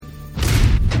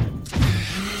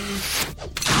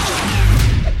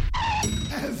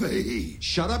Hey,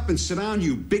 shut up and sit down,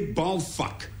 you big bald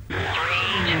fuck.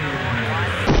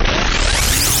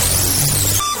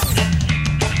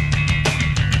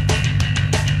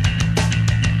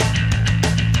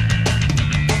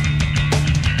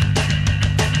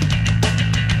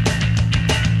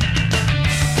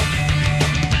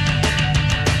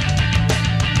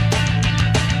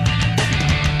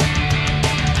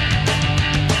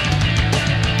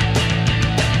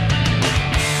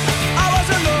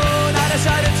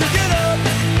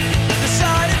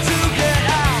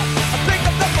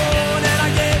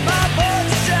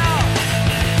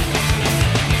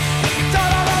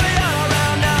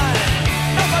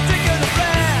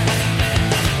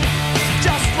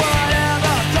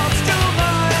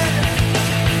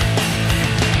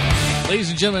 Ladies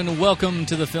and gentlemen, welcome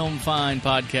to the Film Fine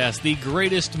Podcast, the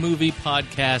greatest movie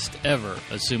podcast ever,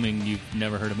 assuming you've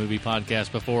never heard a movie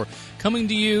podcast before. Coming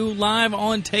to you live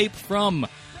on tape from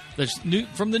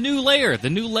the new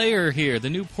layer here, the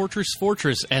new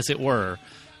Fortress, as it were.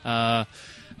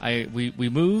 We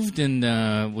moved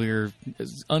and we're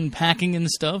unpacking and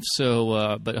stuff.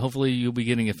 So, but hopefully you'll be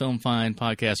getting a Film Fine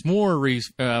podcast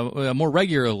more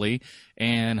regularly,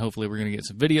 and hopefully we're going to get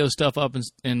some video stuff up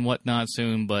and whatnot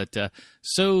soon. But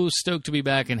so stoked to be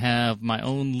back and have my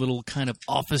own little kind of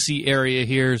office-y area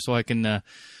here, so I can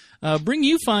bring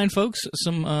you fine folks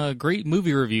some great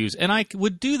movie reviews. And I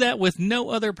would do that with no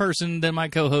other person than my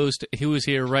co-host, who is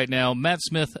here right now, Matt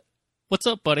Smith. What's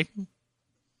up, buddy?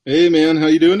 Hey, man. How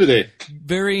you doing today?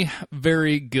 Very,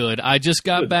 very good. I just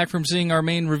got back from seeing our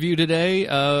main review today.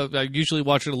 I usually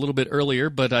watch it a little bit earlier,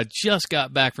 but I just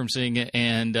got back from seeing it,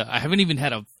 and I haven't even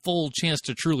had a full chance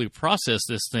to truly process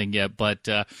this thing yet, but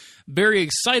very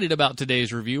excited about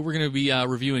today's review. We're going to be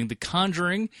reviewing The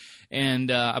Conjuring,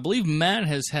 and I believe Matt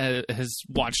has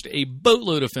watched a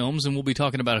boatload of films, and we'll be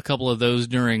talking about a couple of those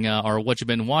during our What You've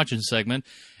Been Watching segment,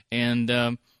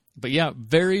 and but yeah,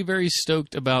 very, very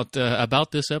stoked about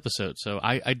this episode. So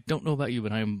I don't know about you,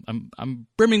 but I'm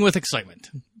brimming with excitement.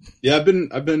 Yeah, I've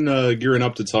been gearing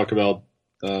up to talk about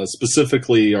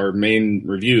specifically our main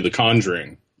review, The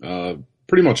Conjuring,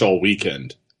 pretty much all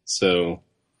weekend. So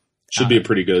should be a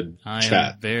pretty good chat. I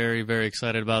am very, very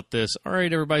excited about this. All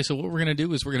right, everybody. So what we're going to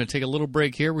do is we're going to take a little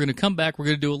break here. We're going to come back. We're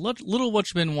going to do a little What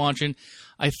You've Been Watching.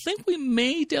 I think we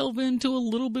may delve into a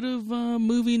little bit of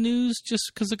movie news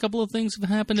just because a couple of things have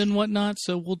happened and whatnot.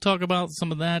 So we'll talk about some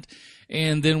of that.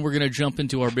 And then we're going to jump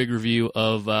into our big review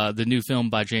of the new film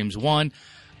by James Wan,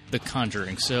 The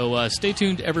Conjuring. So stay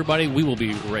tuned, everybody. We will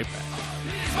be right back.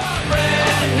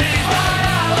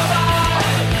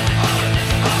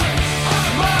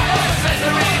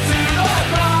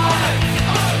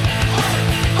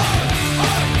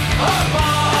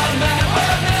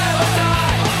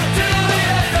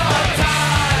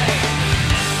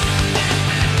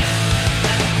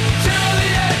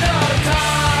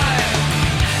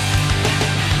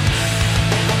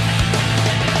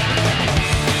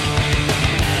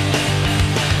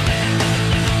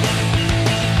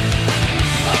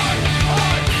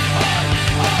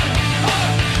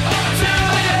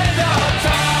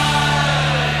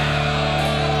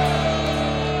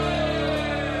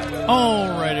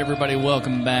 Everybody,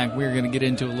 welcome back. We're going to get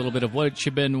into a little bit of what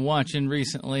you've been watching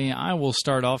recently. I will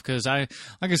start off because like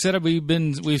I said,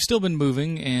 we've still been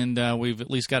moving, and we've at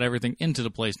least got everything into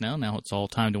the place now. Now it's all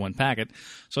time to unpack it.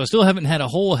 So I still haven't had a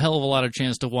whole hell of a lot of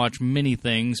chance to watch many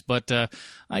things, but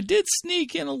I did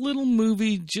sneak in a little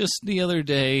movie just the other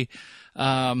day.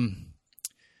 What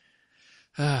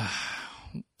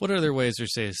are there ways to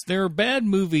say this? There are bad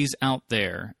movies out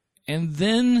there, and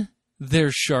then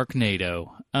there's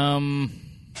Sharknado.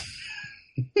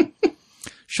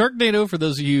 Sharknado, for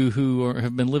those of you who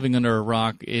have been living under a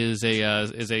rock, is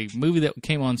a movie that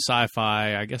came on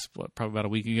Sci-Fi, I guess, probably about a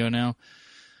week ago now,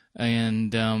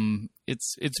 and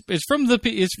it's from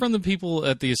the people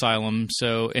at the asylum.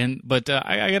 So, but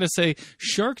I gotta say,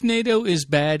 Sharknado is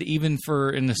bad even for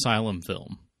an asylum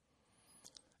film,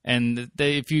 and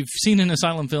if you've seen an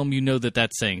asylum film, you know that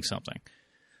that's saying something.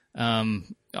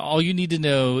 All you need to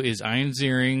know is Ian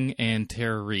Ziering and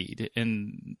Tara Reid,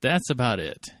 and that's about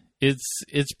it.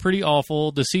 It's pretty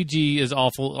awful. The CG is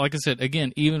awful. Like I said,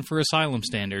 again, even for asylum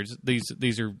standards,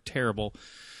 these are terrible.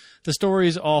 The story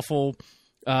is awful.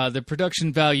 The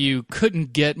production value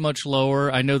couldn't get much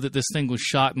lower. I know that this thing was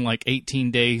shot in like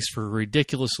 18 days for a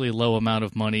ridiculously low amount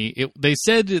of money. They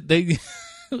said they.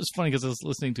 It was funny because I was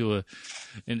listening to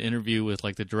an interview with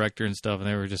like the director and stuff, and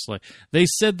they were just like, they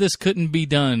said this couldn't be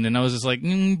done, and I was just like,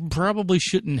 probably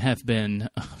shouldn't have been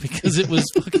because it was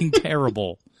fucking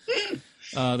terrible.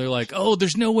 They're like, oh,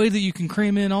 there's no way that you can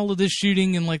cram in all of this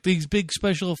shooting and like these big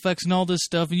special effects and all this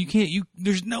stuff, and you can't.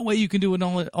 There's no way you can do it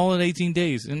all in 18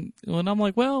 days. And when I'm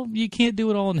like, well, you can't do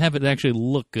it all and have it actually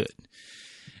look good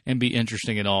and be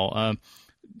interesting at all.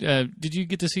 Did you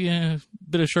get to see a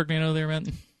bit of Sharknado there, Matt?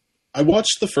 I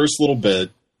watched the first little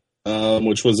bit,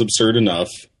 which was absurd enough.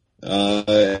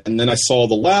 And then I saw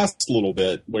the last little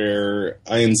bit where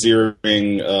Ian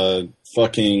Ziering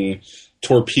fucking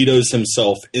torpedoes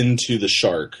himself into the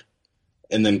shark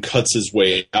and then cuts his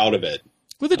way out of it.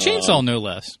 With a chainsaw, no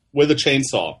less. With a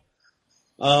chainsaw.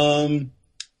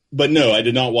 But no, I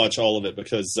did not watch all of it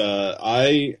because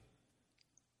I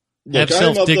have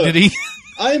self-dignity.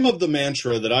 I am of the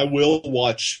mantra that I will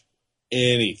watch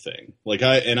anything. Like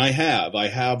I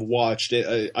have watched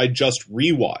it. I just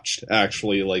rewatched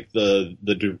actually like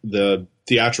the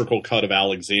theatrical cut of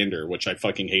Alexander, which I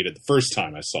fucking hated the first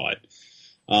time I saw it.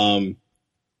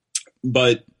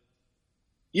 But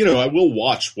you know, I will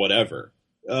watch whatever.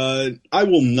 I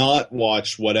will not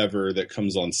watch whatever that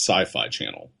comes on Sci-Fi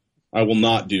Channel. I will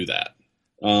not do that.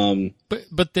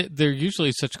 But they're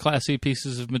usually such classy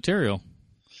pieces of material.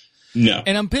 No,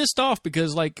 and I'm pissed off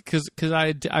because I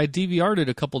DVR'd it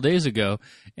a couple days ago,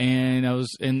 and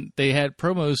they had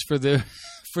promos for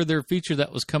their feature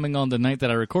that was coming on the night that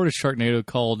I recorded Sharknado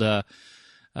called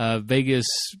Vegas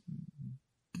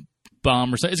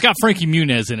Bomb or something. It's got Frankie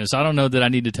Muniz in it, so I don't know that I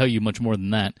need to tell you much more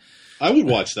than that. I would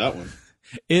watch that one.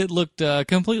 It looked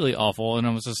completely awful, and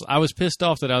I was pissed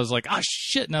off that I was like, ah,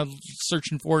 shit, and I was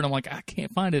searching for it, and I'm like, I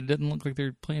can't find it. It doesn't look like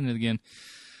they're playing it again.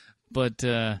 But,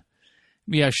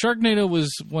 yeah, Sharknado was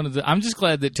one of the... I'm just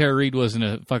glad that Tara Reid wasn't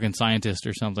a fucking scientist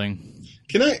or something.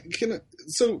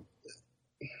 So,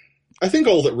 I think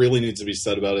all that really needs to be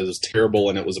said about it is terrible,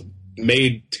 and it was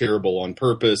made terrible on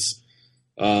purpose,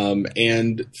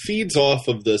 and feeds off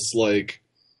of this, like,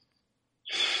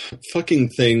 fucking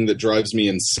thing that drives me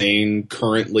insane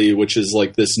currently, which is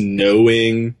like this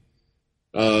knowing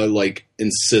like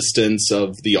insistence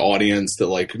of the audience that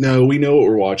like, no, we know what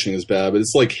we're watching is bad, but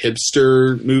it's like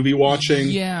hipster movie watching.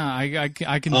 Yeah,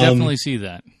 I can definitely see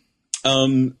that.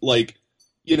 Like,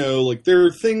 you know, like there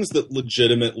are things that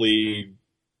legitimately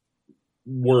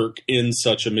work in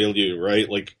such a milieu, right?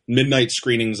 Like midnight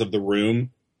screenings of The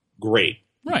Room, great.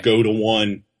 Right. Go to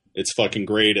one. It's fucking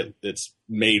great. It's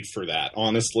made for that.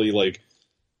 Honestly, like,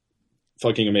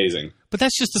 fucking amazing. But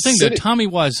that's just the thing, though. Tommy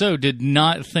Wiseau did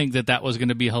not think that was going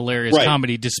to be hilarious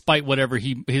comedy, despite whatever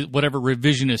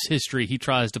revisionist history he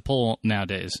tries to pull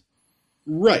nowadays.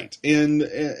 Right. And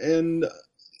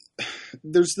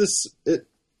there's this...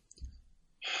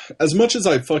 as much as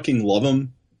I fucking love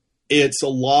him, it's a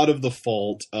lot of the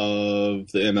fault of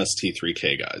the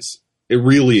MST3K guys. It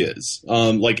really is,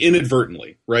 like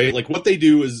inadvertently, right? Like what they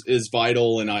do is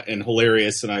vital and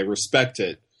hilarious, and I respect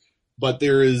it. But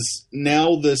there is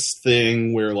now this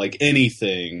thing where like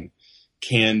anything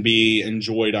can be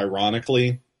enjoyed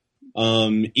ironically,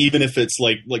 even if it's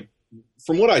like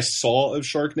from what I saw of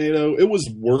Sharknado, it was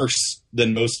worse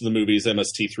than most of the movies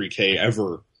MST3K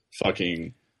ever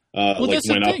fucking.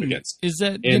 Went up against is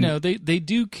that, and, you know, they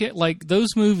do like those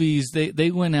movies, they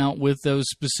went out with those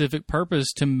specific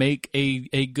purpose to make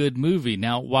a good movie.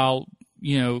 Now, while,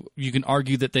 you know, you can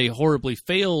argue that they horribly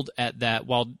failed at that,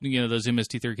 while, you know, those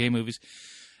MST3K movies,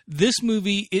 this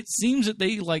movie, it seems that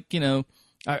they, like, you know,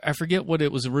 I forget what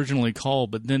it was originally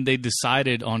called, but then they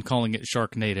decided on calling it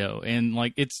Sharknado, and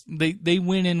like they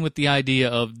went in with the idea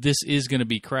of this is going to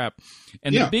be crap.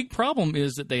 And the big problem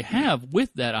is that they have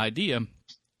with that idea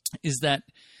is that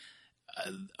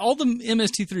all the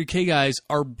MST3K guys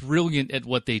are brilliant at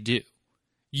what they do.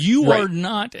 You are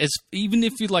not, as even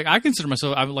if you like. I consider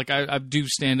myself. I do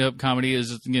stand up comedy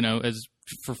as, you know, as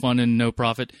for fun and no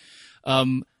profit.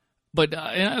 But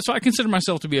so I consider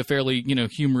myself to be a fairly, you know,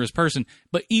 humorous person.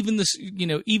 But even this, you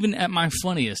know, even at my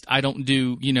funniest, I don't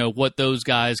do, you know, what those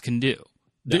guys can do.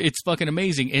 No. It's fucking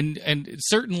amazing, and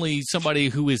certainly somebody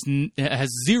who has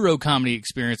zero comedy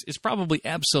experience is probably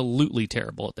absolutely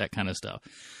terrible at that kind of stuff.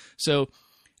 So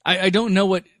I don't know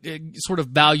what sort of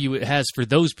value it has for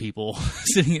those people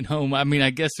sitting at home. I mean,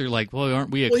 I guess they're like, well, aren't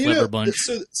we a clever bunch?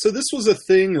 So this was a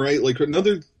thing, right? Like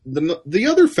the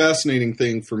other fascinating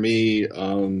thing for me,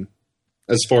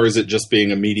 as far as it just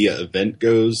being a media event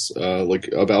goes, like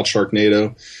about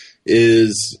Sharknado,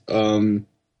 is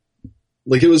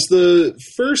like it was the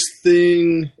first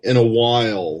thing in a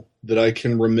while that I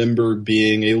can remember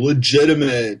being a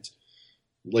legitimate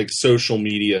like social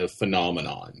media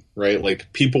phenomenon, right?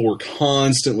 Like people were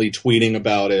constantly tweeting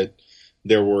about it.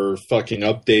 There were fucking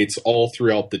updates all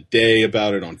throughout the day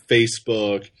about it on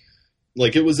Facebook.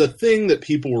 Like, it was a thing that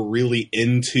people were really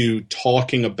into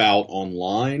talking about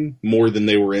online more than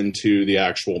they were into the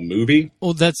actual movie.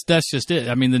 Well, that's just it.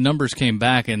 I mean, the numbers came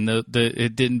back, and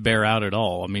it didn't bear out at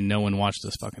all. I mean, no one watched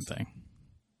this fucking thing.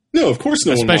 No, of course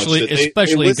no one watched it.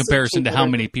 Especially in comparison to how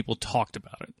many people talked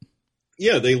about it.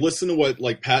 Yeah, they listened to what,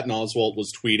 like, Patton Oswalt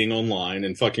was tweeting online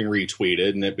and fucking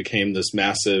retweeted, and it became this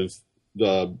massive,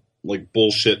 like,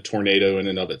 bullshit tornado in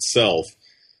and of itself.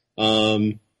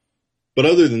 But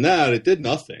other than that, it did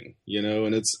nothing, you know,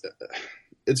 and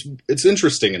it's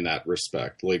interesting in that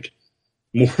respect. Like,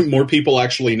 more people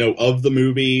actually know of the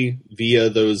movie via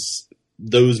those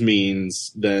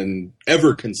means than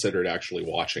ever considered actually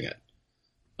watching it.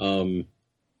 I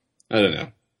don't know.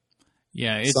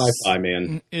 Yeah, it's sci-fi,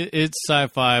 man. It's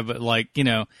sci-fi, but, like, you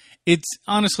know, it's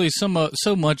honestly so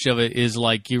much of it is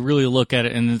like you really look at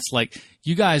it and it's like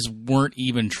you guys weren't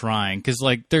even trying, because,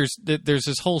 like, there's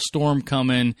this whole storm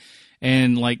coming.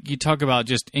 And, like, you talk about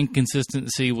just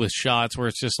inconsistency with shots where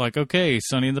it's just like, okay,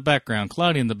 sunny in the background,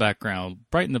 cloudy in the background,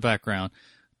 bright in the background,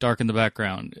 dark in the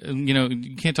background. And, you know,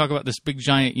 you can't talk about this big,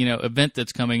 giant, you know, event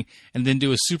that's coming and then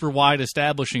do a super wide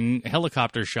establishing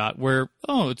helicopter shot where,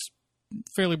 oh, it's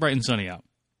fairly bright and sunny out.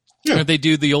 Yeah. Or they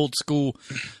do the old school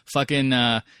fucking,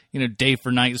 you know, day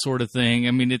for night sort of thing.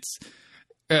 I mean, it's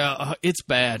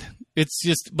bad. It's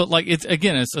just, but, like, it's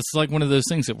like one of those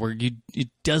things that where it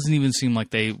doesn't even seem like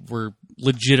they were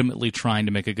legitimately trying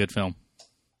to make a good film.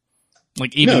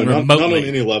 Like, even remotely. Not on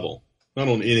any level. Not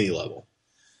on any level.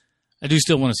 I do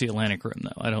still want to see Atlantic Rim,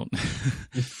 though. I don't.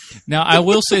 Now, I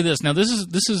will say this. Now, this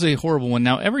is a horrible one.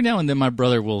 Now, every now and then, my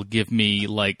brother will give me,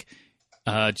 like,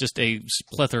 just a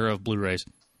plethora of Blu-rays,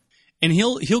 and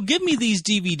he'll give me these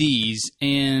DVDs,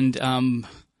 and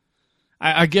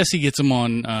I guess he gets them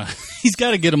on. He's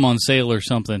got to get them on sale or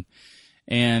something.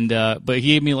 And but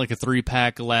he gave me like a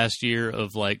 3-pack last year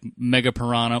of, like, Mega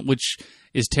Piranha, which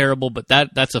is terrible. But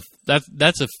that's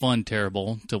a fun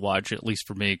terrible to watch, at least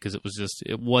for me, because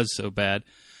it was so bad.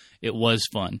 It was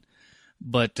fun,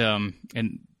 but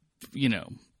and, you know,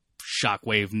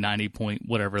 Shockwave 90 point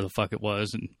whatever the fuck it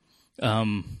was, and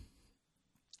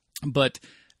but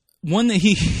one that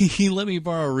he let me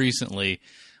borrow recently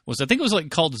was, I think it was,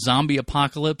 like, called Zombie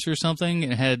Apocalypse or something.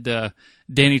 It had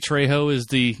Danny Trejo as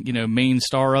the, you know, main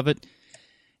star of it.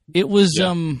 It was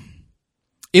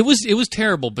it was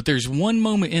terrible, but there's one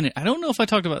moment in it. I don't know if I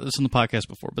talked about this on the podcast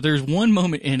before, but there's one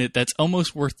moment in it that's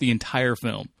almost worth the entire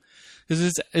film,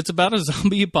 because it's about a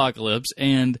zombie apocalypse,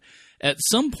 and at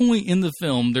some point in the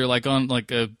film, they're, like, on,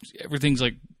 like, everything's,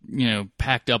 like, you know,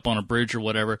 packed up on a bridge or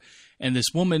whatever. And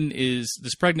this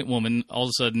pregnant woman, all of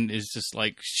a sudden is just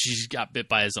like, she's got bit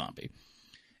by a zombie.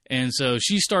 And so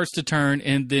she starts to turn,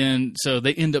 and then, so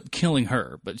they end up killing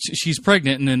her. But she's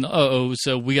pregnant, and then,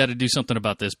 so we got to do something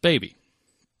about this baby.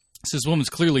 So this woman's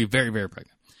clearly very, very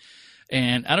pregnant.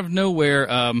 And out of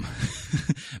nowhere,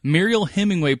 Muriel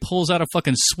Hemingway pulls out a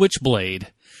fucking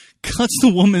switchblade, cuts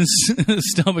the woman's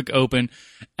stomach open,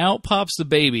 out pops the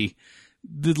baby.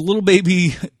 The little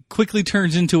baby quickly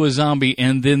turns into a zombie,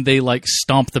 and then they, like,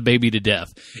 stomp the baby to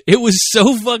death. It was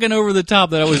so fucking over the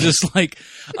top that I was just like,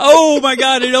 oh my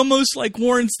god, it almost, like,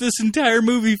 warrants this entire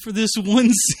movie for this one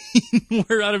scene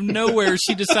where out of nowhere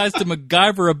she decides to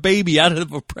MacGyver a baby out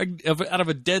of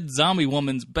a dead zombie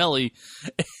woman's belly,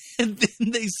 and then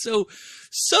they so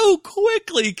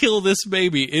quickly kill this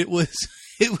baby. It was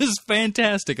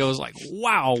fantastic. I was like,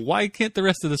 wow, why can't the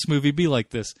rest of this movie be like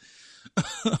this?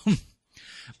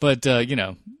 But, you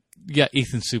know, you got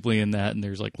Ethan Suplee in that, and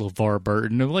there's, like, LeVar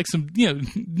Burton, like, some, you know,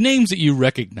 names that you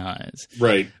recognize.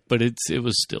 Right. But it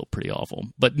was still pretty awful,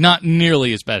 but not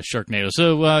nearly as bad as Sharknado.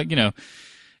 So, you know,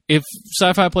 if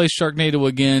Sci-Fi plays Sharknado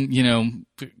again, you know,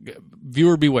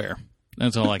 viewer beware.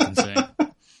 That's all I can say.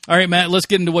 All right, Matt, let's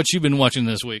get into what you've been watching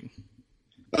this week.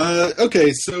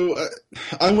 Okay, so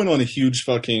I went on a huge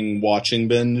fucking watching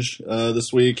binge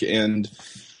this week, and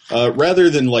rather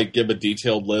than, like, give a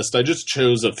detailed list, I just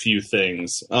chose a few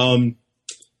things.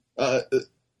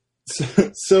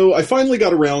 So I finally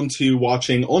got around to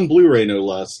watching, on Blu-ray no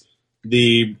less,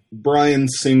 the Bryan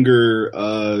Singer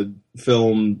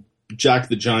film Jack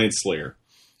the Giant Slayer.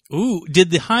 Ooh,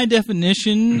 did the high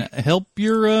definition help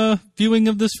your viewing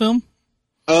of this film?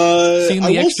 Seeing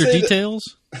the extra details?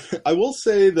 I will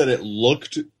say that it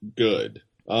looked good.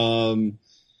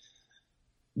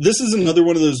 This is another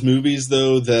one of those movies,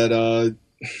 though, that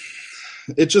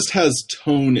it just has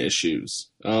tone issues.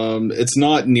 It's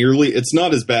not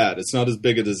as bad. It's not as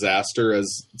big a disaster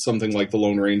as something like The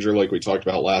Lone Ranger, like we talked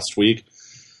about last week.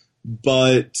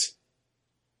 But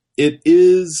it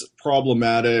is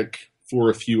problematic for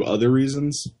a few other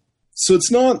reasons. So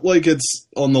it's not like it's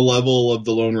on the level of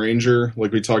the Lone Ranger,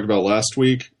 like we talked about last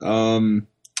week. But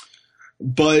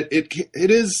it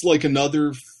is like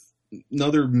another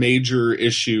major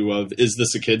issue of, is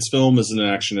this a kid's film? Is it an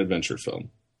action adventure film?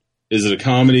 Is it a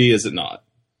comedy? Is it not?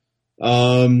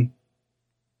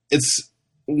 It's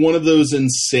one of those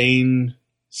insane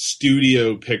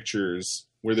studio pictures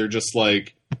where they're just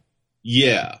like,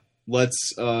 yeah,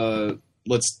 let's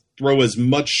throw as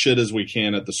much shit as we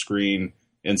can at the screen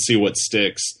and see what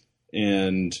sticks,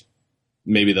 and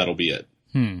maybe that'll be it.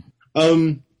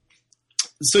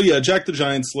 So yeah, Jack the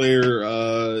Giant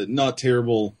Slayer, not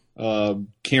terrible.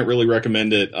 Can't really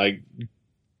recommend it.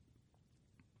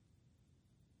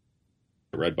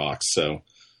 Redbox, so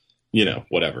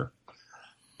whatever.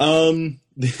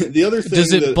 The other thing,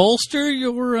 does it bolster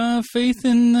your faith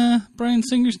in Bryan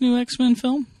Singer's new X-Men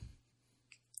film?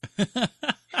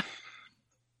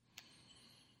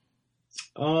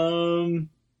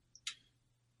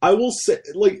 I will say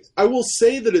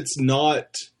that it's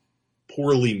not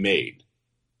poorly made.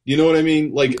 You know what I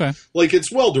mean? Like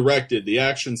it's well directed. The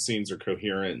action scenes are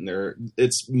coherent, and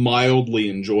it's mildly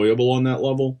enjoyable on that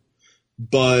level.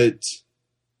 But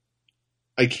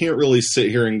I can't really sit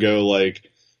here and go like,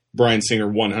 Bryan Singer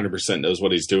 100% knows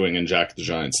what he's doing in Jack the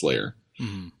Giant Slayer.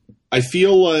 Mm-hmm. I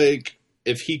feel like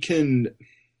if he can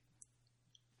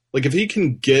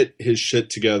get his shit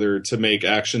together to make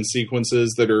action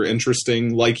sequences that are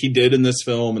interesting, like he did in this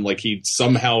film, and like he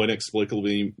somehow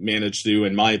inexplicably managed to do,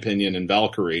 in my opinion, in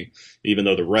Valkyrie, even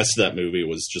though the rest of that movie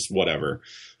was just whatever,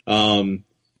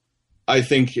 I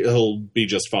think he'll be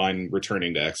just fine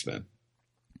returning to X-Men.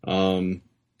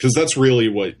 Because that's really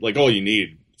what, like, all you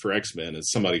need for X-Men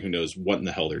is somebody who knows what in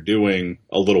the hell they're doing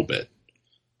a little bit.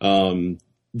 The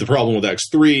problem with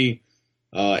X3,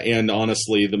 and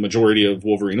honestly, the majority of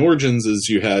Wolverine Origins, is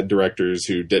you had directors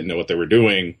who didn't know what they were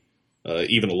doing,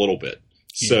 even a little bit.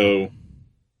 Yeah.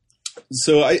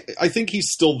 So I think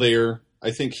he's still there. I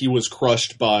think he was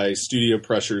crushed by studio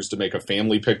pressures to make a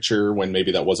family picture when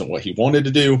maybe that wasn't what he wanted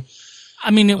to do. I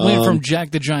mean, it went from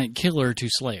Jack the Giant Killer to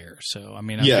Slayer. So, I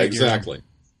mean, exactly.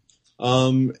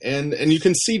 And you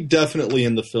can see definitely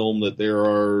in the film that there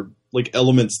are like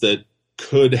elements that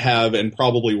could have and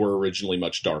probably were originally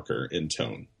much darker in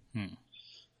tone.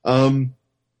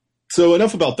 So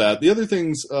enough about that. The other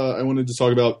things I wanted to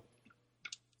talk about,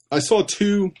 I saw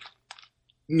 2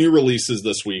 new releases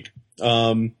this week,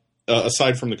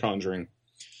 aside from The Conjuring.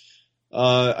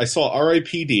 I saw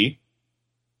R.I.P.D.,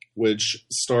 which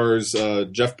stars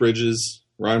Jeff Bridges,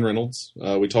 Ryan Reynolds.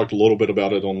 We talked a little bit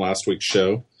about it on last week's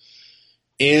show.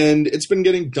 And it's been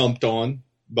getting dumped on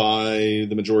by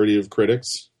the majority of critics,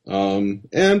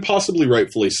 and possibly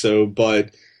rightfully so,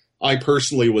 but I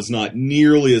personally was not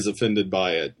nearly as offended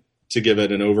by it to give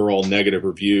it an overall negative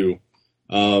review.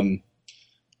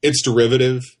 It's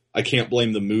derivative. I can't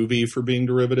blame the movie for being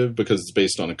derivative because it's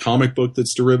based on a comic book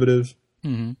that's derivative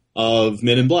of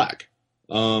Men in Black,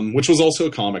 which was also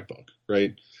a comic book,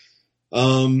 right?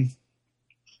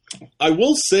 I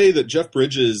will say that Jeff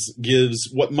Bridges gives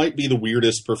what might be the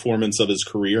weirdest performance of his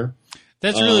career.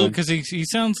 That's really because he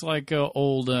sounds like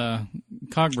old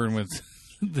Cogburn with.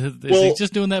 Is he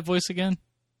just doing that voice again?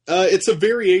 It's a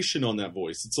variation on that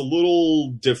voice. It's a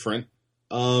little different,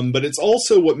 but it's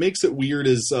also what makes it weird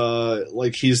is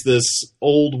like he's this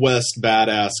old West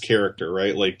badass character,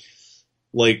 right?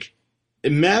 Like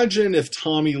imagine if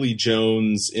Tommy Lee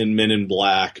Jones in Men in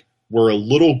Black were a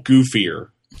little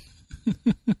goofier.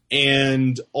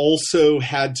 And also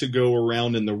had to go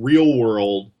around in the real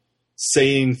world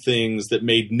saying things that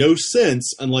made no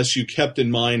sense unless you kept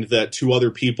in mind that to other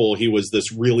people he was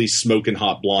this really smoking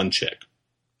hot blonde chick.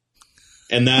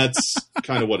 And that's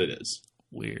kind of what it is.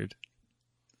 Weird.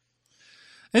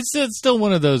 It's still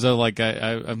one of those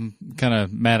I'm kind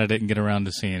of mad I didn't get around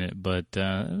to seeing it, but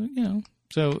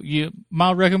So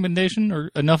mild recommendation or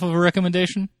enough of a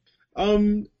recommendation?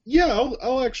 Yeah,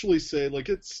 I'll actually say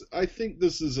I think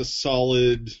this is a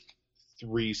solid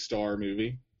 3-star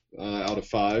movie out of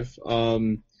 5.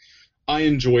 I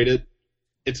enjoyed it.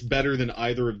 It's better than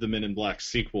either of the Men in Black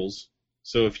sequels.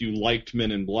 So if you liked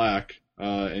Men in Black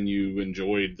and you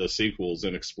enjoyed the sequels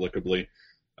inexplicably,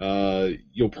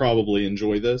 you'll probably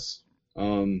enjoy this.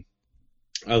 I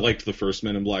liked the first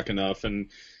Men in Black enough, and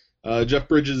Jeff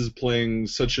Bridges is playing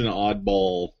such an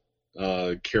oddball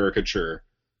caricature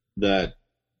that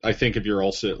I think if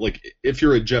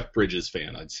you're a Jeff Bridges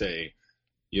fan, I'd say,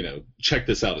 check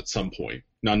this out at some point.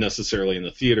 Not necessarily in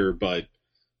the theater, but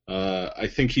I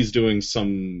think he's doing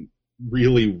some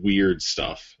really weird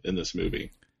stuff in this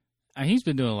movie. He's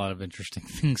been doing a lot of interesting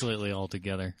things lately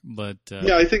altogether, but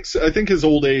yeah, I think his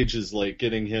old age is like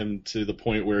getting him to the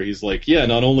point where he's like, yeah,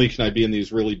 not only can I be in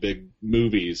these really big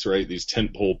movies, right, these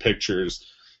tentpole pictures,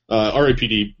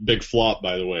 R.I.P.D. big flop,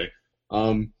 by the way,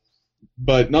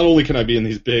 but not only can I be in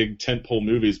these big tentpole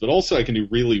movies, but also I can do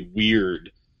really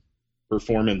weird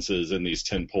performances in these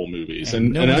tentpole movies,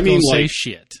 and no one's I mean gonna say like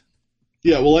shit.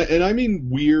 Yeah, well, and I mean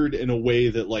weird in a way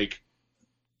that like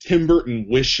Tim Burton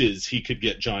wishes he could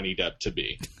get Johnny Depp to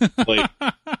be.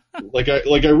 Like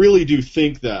I really do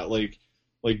think that like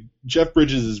Jeff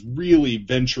Bridges is really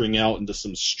venturing out into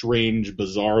some strange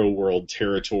bizarro world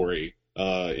territory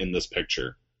in this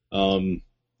picture. And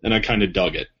I kind of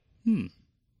dug it.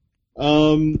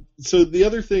 So the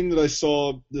other thing that I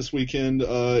saw this weekend,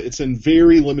 it's in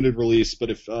very limited release,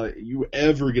 but if you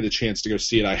ever get a chance to go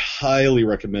see it, I highly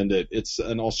recommend it. It's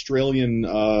an Australian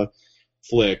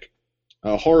flick,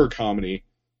 a horror comedy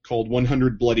called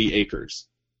 100 Bloody Acres.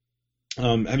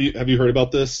 Have you heard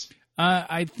about this?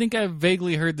 I think I've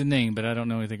vaguely heard the name, but I don't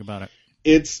know anything about it.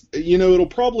 It's, it'll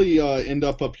probably end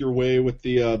up your way with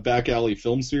the Back Alley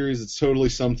film series. It's totally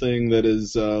something that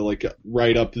is like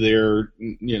right up there,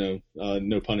 no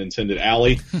pun intended,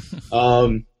 alley.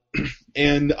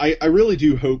 And I really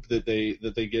do hope that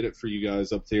they get it for you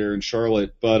guys up there in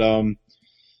Charlotte. But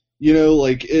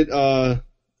like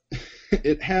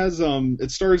it has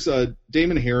it stars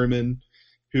Damon Harriman,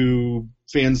 who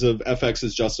fans of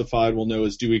FX's Justified will know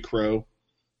as Dewey Crow.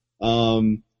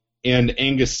 And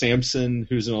Angus Sampson,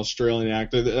 who's an Australian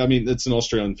actor. I mean, it's an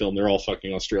Australian film. They're all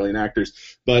fucking Australian actors.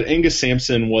 But Angus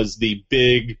Sampson was the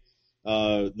big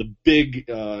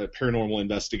paranormal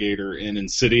investigator in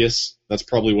Insidious. That's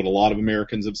probably what a lot of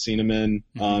Americans have seen him in.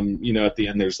 At the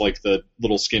end, there's like the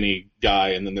little skinny guy,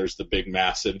 and then there's the big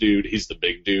massive dude. He's the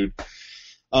big dude.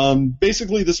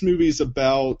 Basically, this movie's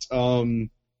about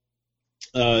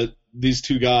these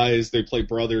two guys. They play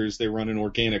brothers. They run an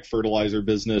organic fertilizer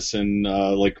business in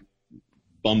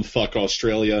bumfuck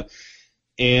Australia.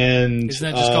 And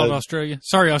isn't that just called Australia?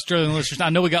 Sorry, Australian listeners. I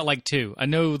know we got like two. I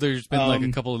know there's been like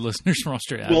a couple of listeners from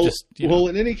Australia. Well,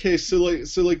 in any case, so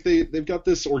they've got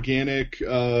this organic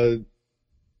damn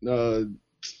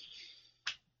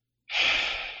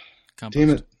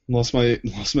it, lost my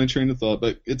train of thought.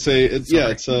 But it's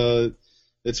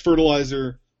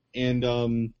fertilizer,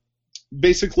 and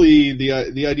basically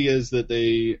the idea is that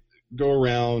they go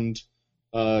around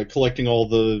collecting all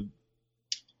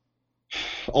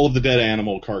of the dead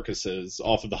animal carcasses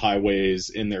off of the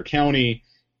highways in their county,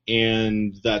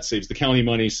 and that saves the county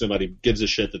money. So nobody gives a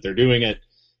shit that they're doing it,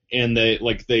 and they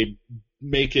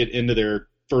make it into their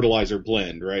fertilizer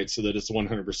blend, right? So that it's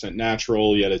 100%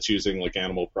 natural, yet it's using like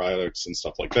animal products and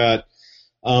stuff like that.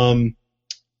 And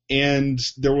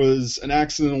there was an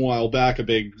accident a while back, a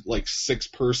big like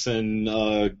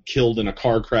 6-person killed in a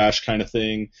car crash kind of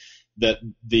thing, that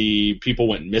the people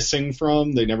went missing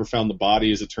from. They never found the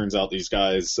bodies. It turns out these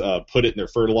guys put it in their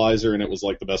fertilizer, and it was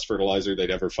like the best fertilizer they'd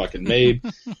ever fucking made.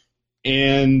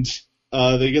 And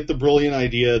they get the brilliant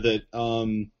idea that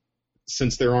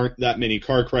since there aren't that many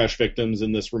car crash victims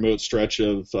in this remote stretch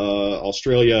of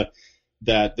Australia,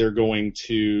 that they're going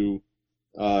to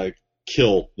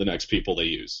kill the next people they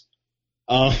use.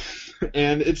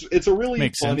 And it's a really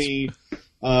Makes funny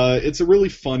it's a really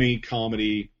funny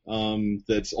comedy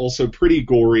that's also pretty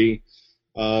gory,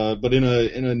 but in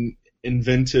an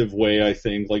inventive way. I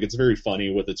think like it's very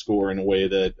funny with its gore in a way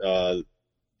that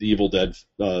the Evil Dead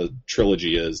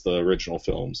trilogy is, the original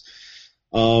films.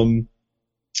 And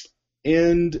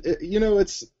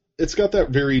it's got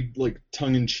that very like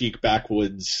tongue-in-cheek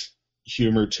backwoods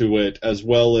humor to it, as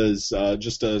well as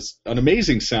just an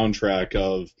amazing soundtrack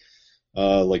of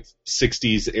like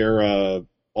 60s era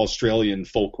Australian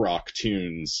folk rock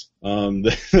tunes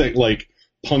that like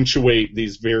punctuate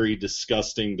these very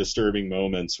disgusting, disturbing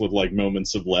moments with like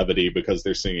moments of levity because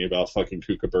they're singing about fucking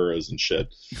kookaburras and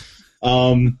shit.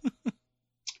 So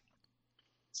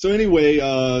anyway,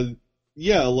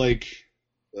 like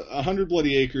 100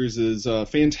 Bloody Acres is a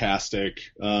fantastic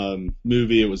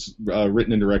movie. It was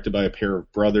written and directed by a pair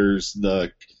of brothers,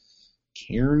 the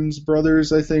Cairns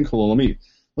brothers, I think. Hold on,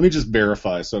 let me just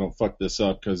verify so I don't fuck this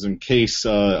up, because in case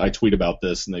I tweet about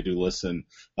this and they do listen.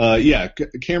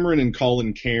 Cameron and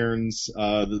Colin Cairns,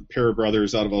 the pair of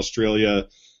brothers out of Australia,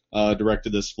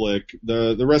 directed this flick.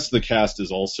 The rest of the cast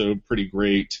is also pretty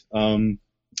great.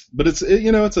 But it's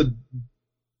a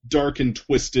dark and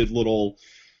twisted little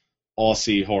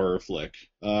Aussie horror flick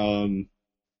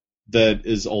that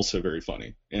is also very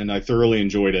funny, and I thoroughly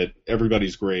enjoyed it.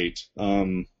 Everybody's great.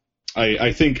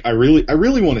 I think I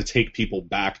really want to take people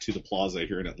back to the Plaza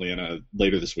here in Atlanta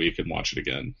later this week and watch it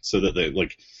again, so that they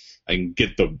like I can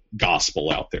get the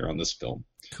gospel out there on this film.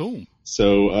 Cool.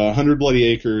 So 100 Bloody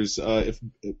Acres, if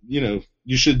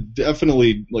you should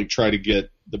definitely like try to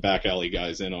get the Back Alley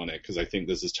guys in on it, because I think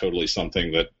this is totally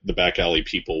something that the Back Alley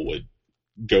people would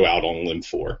go out on a limb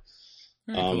for.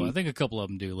 Very cool. I think a couple of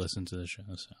them do listen to the show.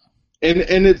 So. And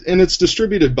it's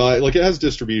distributed by, like, it has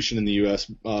distribution in the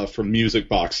U.S. From Music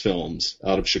Box Films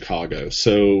out of Chicago.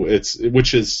 So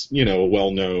which is, a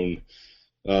well-known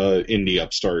indie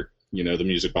upstart, the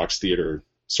Music Box Theater,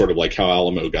 sort of like how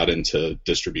Alamo got into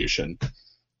distribution.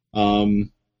 So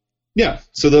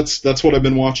that's what I've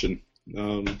been watching.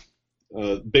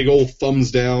 Big old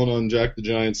thumbs down on Jack the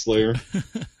Giant Slayer.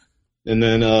 And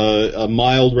then a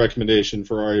mild recommendation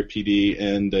for RIPD,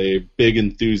 and a big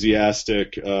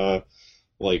enthusiastic,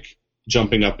 like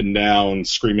jumping up and down,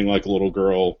 screaming like a little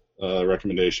girl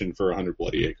recommendation for 100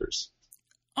 Bloody Acres.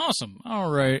 Awesome.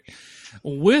 All right.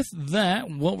 With that,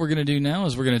 what we're going to do now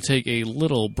is we're going to take a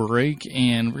little break,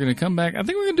 and we're going to come back. I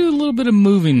think we're going to do a little bit of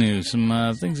movie news. Some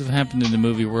things have happened in the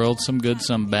movie world, some good,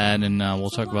 some bad, and we'll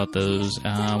talk about those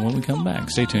when we come back.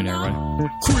 Stay tuned, everybody.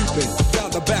 Creeping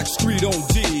down the back street on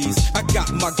D's. I got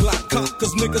my Glock cocked,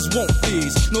 cause niggas want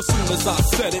these. No soon as I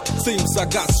said it, seems I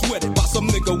got sweated by some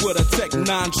nigga with a Tech 9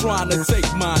 trying to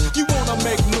take mine. You wanna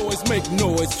make noise, make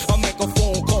noise. I make a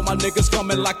phone call, my niggas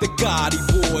coming like the Gotti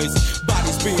boys.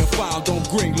 Bodies being found on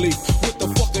Greenleaf with the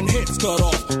fucking heads cut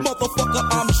off. Motherfucker,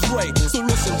 I'm Dre, so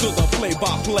listen to the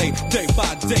play-by-play, day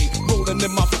by day. Rolling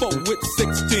in my phone with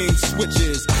 16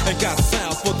 switches, and got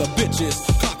sounds for the bitches,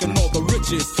 clocking all the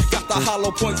riches. Got the hollow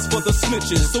points for the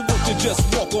snitches, so won't you just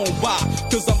walk on by,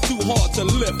 cause I'm too hard to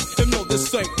lift. And no,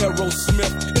 this ain't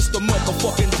Aerosmith, it's the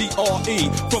motherfucking DRE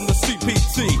from the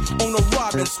CPT, on a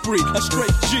riding spree, a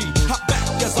straight G. Hop back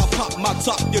as I pop my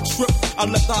top, you trip, I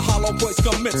let the hollow points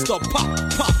commence to pop,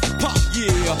 pop, pop,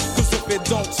 yeah. Cause if it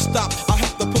don't stop, I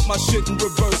have to put my shit in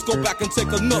reverse, go back and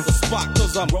take another spot,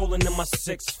 cause I'm rolling in my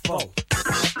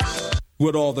 6-4.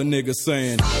 With all the niggas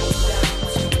saying, hell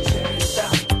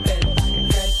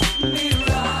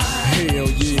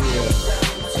yeah.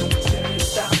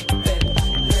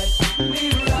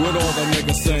 With all the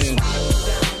niggas saying,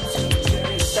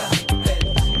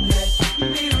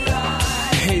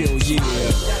 hell yeah.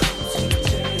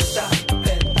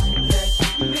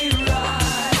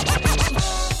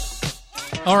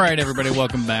 All right, everybody,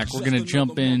 welcome back. We're going to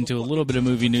jump into a little bit of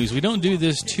movie news. We don't do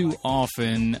this too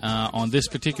often on this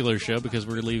particular show because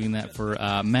we're leaving that for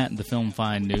Matt, the Film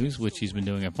Fine News, which he's been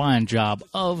doing a fine job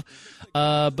of.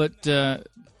 But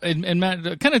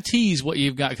Matt, kind of tease what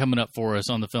you've got coming up for us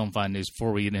on the Film Fine News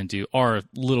before we get into our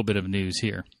little bit of news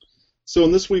here. So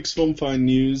in this week's Film Fine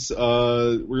News,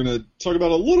 we're going to talk about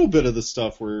a little bit of the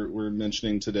stuff we're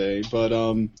mentioning today, but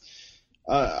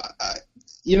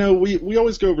we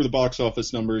always go over the box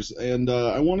office numbers, and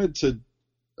I wanted to,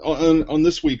 on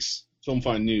this week's Film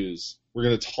Fine News, we're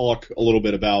going to talk a little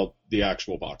bit about the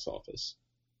actual box office.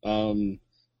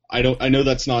 I know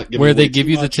that's not where they give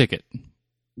you the ticket,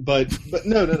 but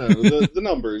no, the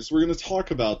numbers. We're going to talk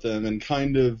about them and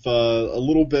kind of a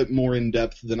little bit more in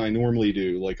depth than I normally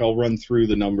do. Like, I'll run through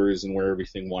the numbers and where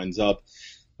everything winds up,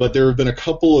 but there have been a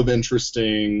couple of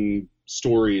interesting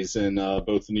stories in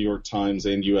both the New York Times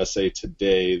and USA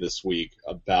Today this week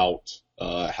about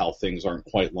how things aren't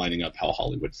quite lining up how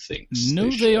Hollywood thinks. No,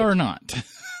 they are not,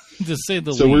 to say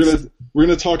the least. So we're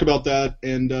gonna talk about that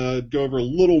and go over a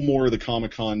little more of the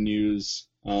Comic-Con news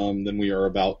than we are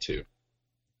about to.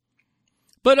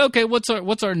 But okay, what's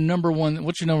our number one?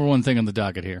 What's your number one thing on the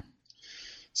docket here?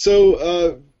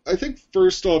 So I think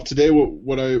first off today,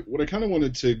 what I kind of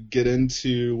wanted to get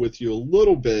into with you a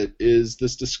little bit is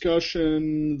this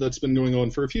discussion that's been going on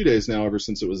for a few days now, ever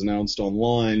since it was announced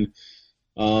online.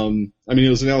 It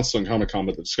was announced on Comic-Con,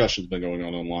 but the discussion's been going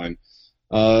on online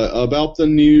about the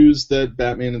news that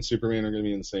Batman and Superman are going to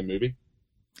be in the same movie.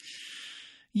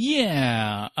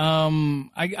 Yeah,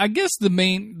 I guess the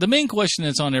main question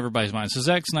that's on everybody's mind. So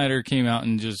Zack Snyder came out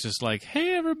and just like,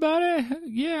 hey everybody,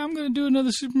 yeah, I'm going to do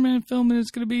another Superman film and it's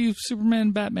going to be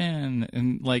Superman Batman,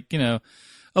 and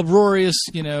uproarious,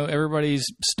 everybody's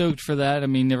stoked for that. I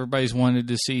mean, everybody's wanted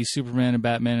to see Superman and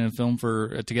Batman in a film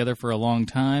together for a long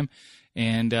time.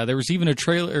 And there was even a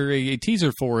trailer, or a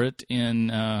teaser for it in,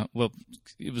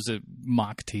 it was a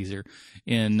mock teaser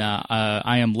in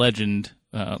I Am Legend,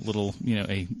 a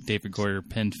David Goyer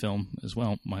penned film as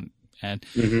well, might add.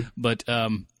 Mm-hmm. But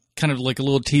kind of like a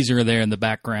little teaser there in the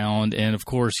background. And, of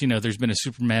course, there's been a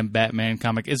Superman Batman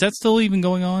comic. Is that still even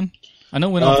going on? I know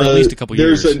it went on for at least a couple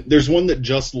years. There's one that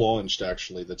just launched,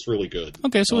 actually, that's really good.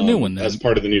 Okay, so a new one then. As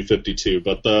part of the new 52.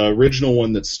 But the original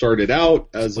one that started out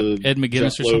as a Ed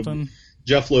McGuinness or something?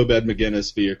 Jeff Loeb, Ed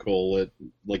McGuinness vehicle.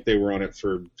 Like they were on it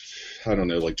for, I don't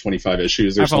know, like 25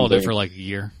 issues or something. I followed it for like a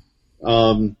year.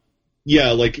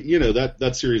 Yeah, like, you know,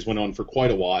 that series went on for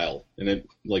quite a while, and it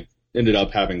like ended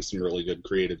up having some really good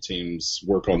creative teams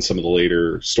work on some of the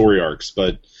later story arcs.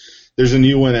 But there's a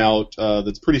new one out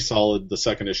that's pretty solid. The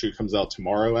second issue comes out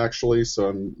tomorrow, actually, so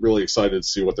I'm really excited to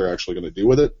see what they're actually going to do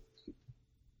with it.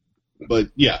 But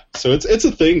yeah, so it's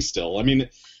a thing still. I mean,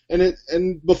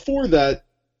 and before that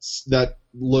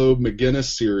Loeb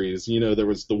McGuinness series, you know, there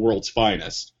was The World's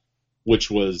Finest, which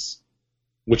was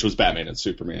Batman and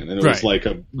Superman, and it was like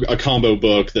a combo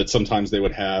book that sometimes they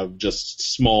would have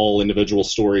just small individual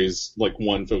stories, like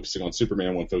one focusing on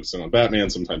Superman, one focusing on Batman.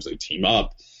 Sometimes they team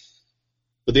up,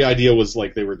 but the idea was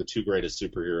like they were the two greatest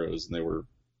superheroes, and they were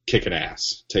kicking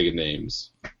ass, taking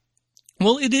names.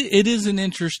 Well, it is an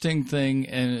interesting thing,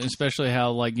 and especially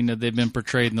how, like, you know, they've been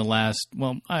portrayed in the last,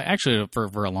 well, actually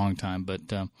for a long time, but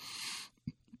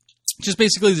just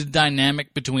basically the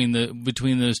dynamic between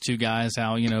those two guys,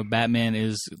 how, you know, Batman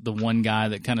is the one guy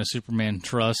that kind of Superman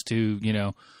trusts to, you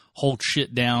know, hold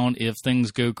shit down if things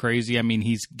go crazy. I mean,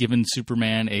 he's given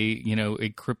Superman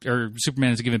Superman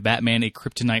has given Batman a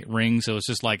kryptonite ring, so it's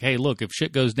just like, hey, look, if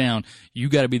shit goes down, you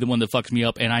got to be the one that fucks me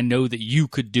up, and I know that you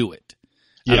could do it.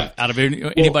 Yeah. Out of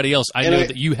anybody else, I know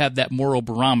that you have that moral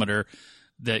barometer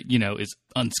that, you know, is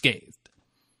unscathed.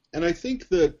 And I think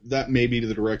that may be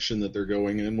the direction that they're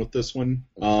going in with this one.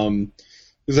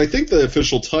 Because I think the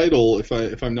official title,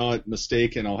 if I'm not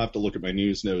mistaken, I'll have to look at my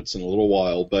news notes in a little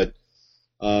while, but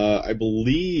I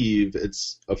believe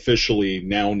it's officially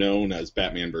now known as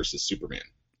Batman versus Superman.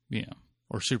 Yeah.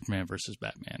 Or Superman versus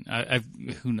Batman.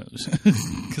 Who knows?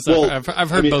 Because I've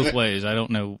heard both ways. I don't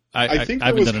know. I think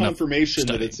there was confirmation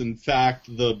that it's in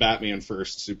fact the Batman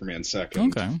first, Superman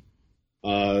second. Okay.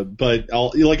 But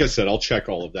like I said, I'll check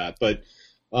all of that. But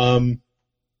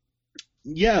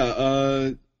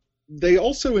they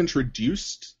also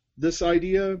introduced this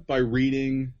idea by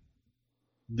reading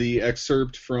the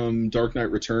excerpt from Dark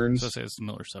Knight Returns. So say it's the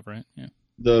Miller stuff, right? Yeah.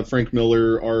 The Frank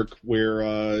Miller arc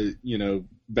where, you know,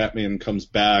 Batman comes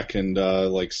back and,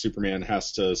 like, Superman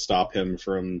has to stop him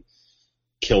from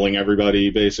killing everybody,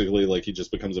 basically. Like, he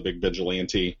just becomes a big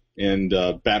vigilante. And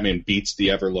Batman beats the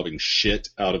ever-loving shit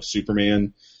out of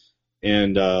Superman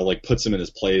and, like, puts him in his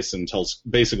place and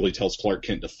basically tells Clark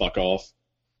Kent to fuck off.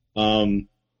 And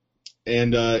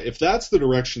if that's the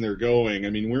direction they're going,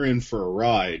 I mean, we're in for a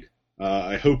ride.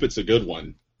 I hope it's a good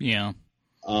one. Yeah.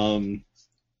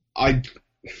 I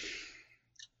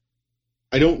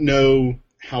don't know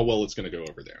how well it's going to go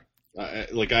over there.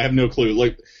 I have no clue.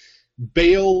 Like,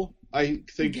 Bale, I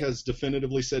think, has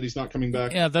definitively said he's not coming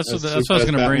back. Yeah, that's what I was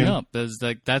going to bring up.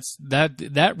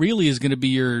 That really is going to be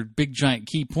your big giant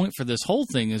key point for this whole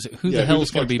thing is who the hell is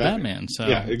going to be Batman. So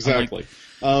yeah, exactly.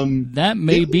 That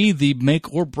may be the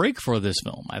make or break for this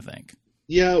film, I think.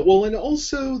 Yeah, well, and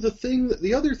also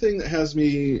the other thing that has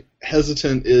me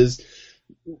hesitant is,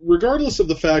 regardless of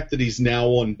the fact that he's now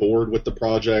on board with the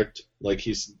project, like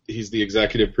he's the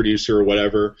executive producer or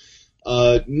whatever,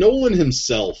 Nolan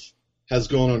himself has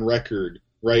gone on record,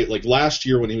 right? Like last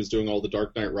year when he was doing all the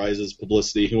Dark Knight Rises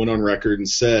publicity, he went on record and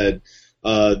said,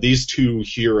 these two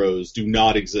heroes do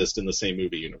not exist in the same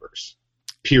movie universe.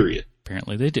 Period.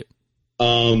 Apparently they do.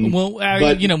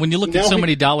 But, you know, when you look at so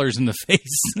many dollars in the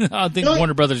face, I think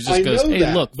Warner Brothers just goes, "Hey,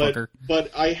 that, look, fucker." But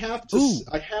I have to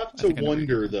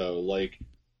wonder though, like,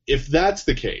 if that's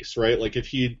the case, right? Like, if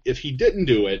he didn't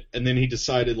do it, and then he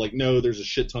decided, like, no, there's a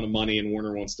shit ton of money, and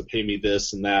Warner wants to pay me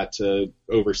this and that to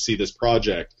oversee this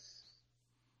project.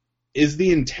 Is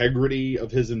the integrity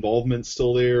of his involvement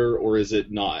still there, or is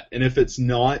it not? And if it's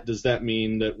not, does that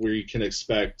mean that we can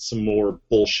expect some more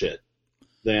bullshit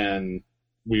than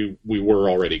we were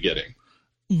already getting?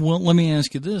 Well, let me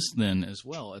ask you this then as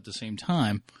well at the same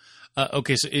time.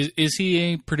 Okay, so is he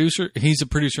a producer? He's a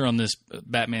producer on this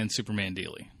Batman Superman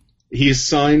dealie. He's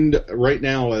signed right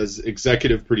now as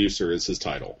executive producer is his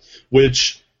title,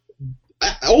 which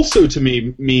also to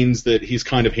me means that he's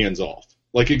kind of hands off.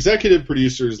 Like executive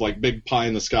producers, like big pie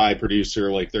in the sky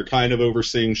producer, like they're kind of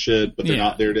overseeing shit, but they're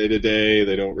not there day to day.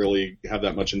 They don't really have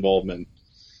that much involvement.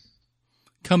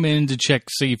 Come in to check,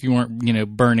 see if you weren't, you know,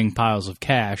 burning piles of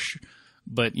cash.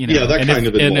 But, you know, that kind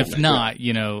of involvement. And if not,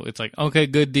 you know, it's like, okay,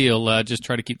 good deal. Just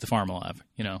try to keep the farm alive,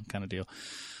 you know, kind of deal.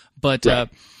 But, right.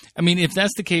 I mean, if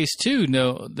that's the case too,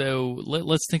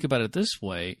 let's think about it this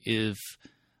way. If,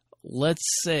 let's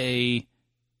say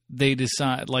they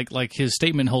decide, like his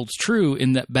statement holds true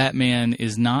in that Batman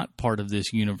is not part of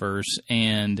this universe,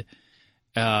 and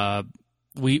that's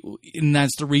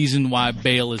the reason why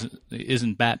Bale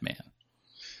isn't Batman.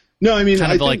 No, I mean,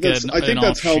 kind I of think like that's, an I think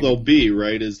that's how offshoot. they'll be,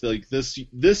 right? Is like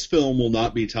this film will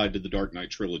not be tied to the Dark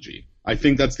Knight trilogy. I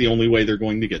think that's the only way they're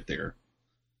going to get there.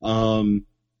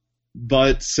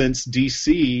 But since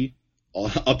DC,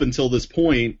 up until this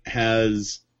point,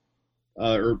 has,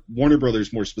 or Warner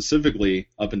Brothers more specifically,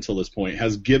 up until this point,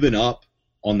 has given up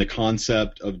on the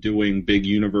concept of doing big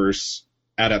universe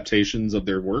adaptations of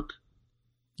their work.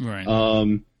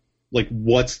 Right. Like,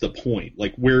 what's the point?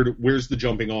 Like, where's the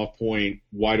jumping off point?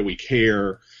 Why do we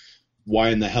care?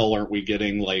 Why in the hell aren't we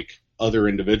getting, like, other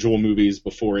individual movies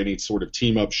before any sort of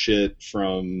team up shit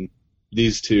from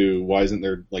these two? Why isn't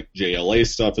there, like, JLA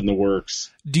stuff in the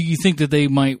works? Do you think that they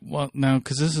might, well, now,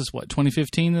 because this is what,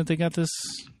 2015 that they got this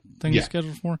thing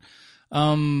scheduled for?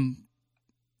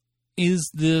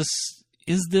 Is this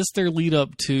their lead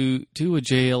up to a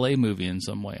JLA movie in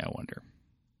some way, I wonder?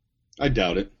 I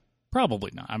doubt it.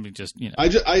 Probably not. I mean, just, you know. I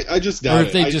just doubt it. Or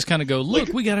if they just kind of go,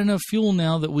 look, we got enough fuel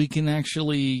now that we can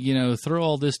actually, you know, throw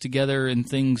all this together and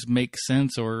things make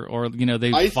sense, or you know,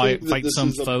 they fight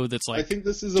some foe that's like. I think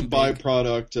this is a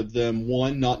byproduct of them,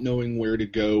 one, not knowing where to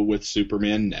go with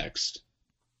Superman next,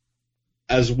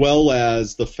 as well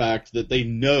as the fact that they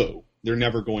know they're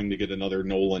never going to get another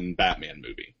Nolan Batman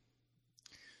movie.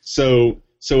 So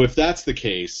if that's the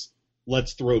case,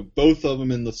 let's throw both of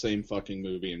them in the same fucking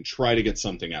movie and try to get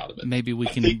something out of it. Maybe we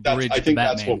can bridge the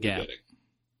Batman gap.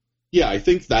 Yeah, I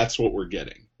think that's what we're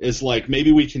getting. Is like,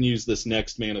 maybe we can use this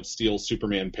next Man of Steel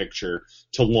Superman picture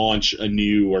to launch a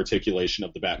new articulation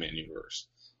of the Batman universe.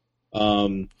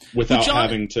 Without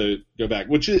having to go back,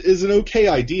 which is an okay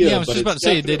idea. Yeah, I was just about to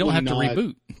say, they don't have to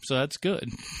reboot, so that's good.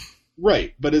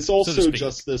 Right, but it's also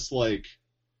just this, like,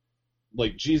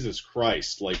 Jesus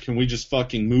Christ, like, can we just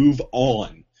fucking move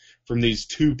on from these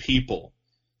two people?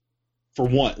 For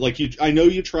one, like, I know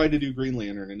you tried to do Green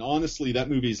Lantern, and honestly, that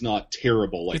movie's not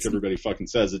terrible, like everybody fucking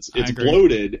says. It's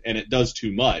bloated, and it does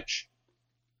too much,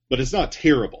 but it's not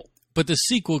terrible. But the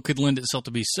sequel could lend itself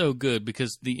to be so good,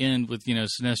 because the end with, you know,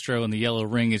 Sinestro and the Yellow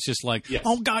Ring, it's just like, yes.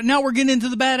 Oh God, now we're getting into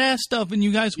the badass stuff, and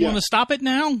you guys want to stop it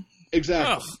now?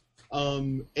 Exactly.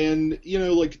 And, you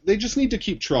know, like, they just need to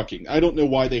keep trucking. I don't know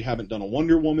why they haven't done a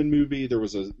Wonder Woman movie. There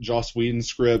was a Joss Whedon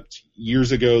script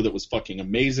years ago that was fucking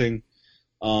amazing.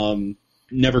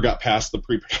 Never got past the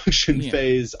pre-production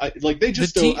phase. They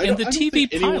just don't. I don't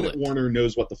think anyone at Warner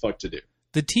knows what the fuck to do.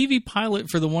 The TV pilot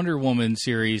for the Wonder Woman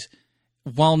series,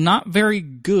 while not very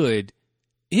good,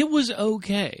 it was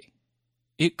okay.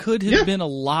 It could have been a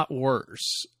lot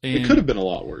worse. It could have been a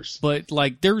lot worse. But,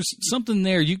 like, there was something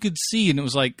there you could see, and it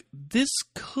was like, this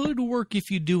could work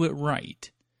if you do it right.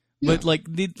 Yeah. But, like,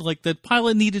 the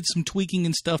pilot needed some tweaking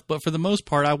and stuff, but for the most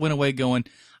part, I went away going,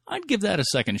 I'd give that a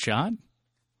second shot.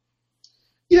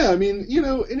 Yeah, I mean, you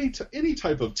know, any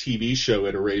type of TV show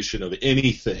iteration of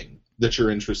anything that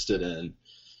you're interested in,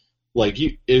 like,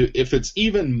 if it's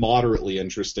even moderately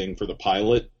interesting for the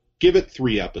pilot, give it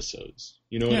 3 episodes.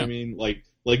 You know what I mean? Like,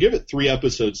 give it 3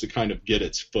 episodes to kind of get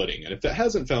its footing. And if it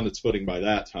hasn't found its footing by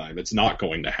that time, it's not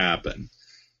going to happen.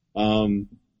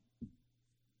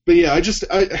 But yeah,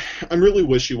 I'm really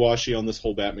wishy-washy on this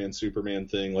whole Batman Superman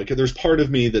thing. Like, there's part of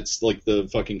me that's like the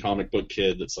fucking comic book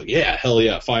kid that's like, yeah, hell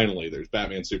yeah, finally, there's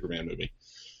Batman Superman movie.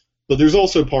 But there's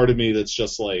also part of me that's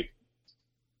just like,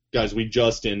 guys, we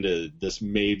just ended this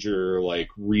major, like,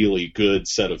 really good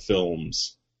set of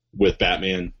films with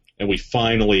Batman, and we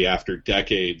finally, after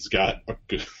decades, got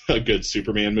a good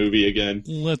Superman movie again.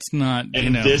 Let's not,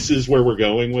 and this is where we're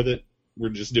going with it. We're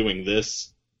just doing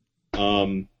this.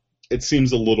 It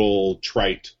seems a little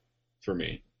trite for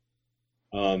me,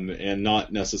 and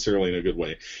not necessarily in a good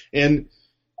way. And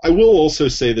I will also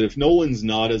say that if Nolan's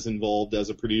not as involved as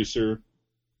a producer,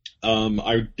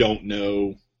 I don't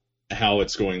know how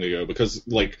it's going to go, because,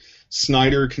 like,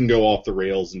 Snyder can go off the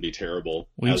rails and be terrible,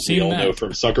 as we all know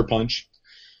from Sucker Punch.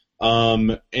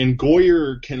 And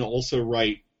Goyer can also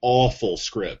write awful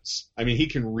scripts. I mean, he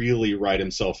can really write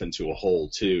himself into a hole,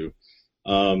 too.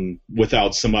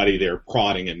 Without somebody there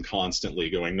prodding him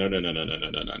constantly, going, no.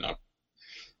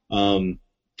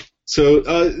 So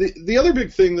the other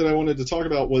big thing that I wanted to talk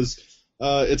about was,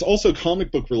 it's also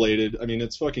comic book related. I mean,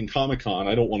 it's fucking Comic-Con.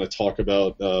 I don't want to talk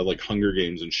about like Hunger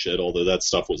Games and shit, although that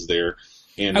stuff was there.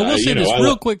 And I will say this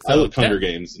real quick, though. I like Hunger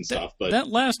Games and stuff, but that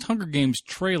last Hunger Games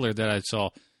trailer that I saw,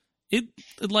 it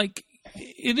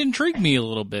intrigued me a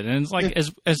little bit, and it's like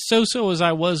as so as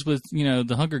I was with, you know,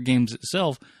 the Hunger Games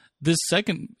itself. This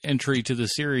second entry to the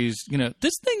series, you know,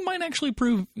 this thing might actually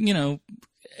prove, you know,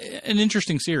 an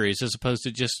interesting series as opposed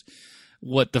to just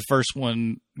what the first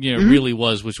one, you know, really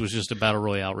was, which was just a Battle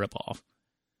Royale ripoff.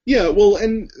 Yeah, well,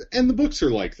 and the books are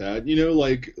like that,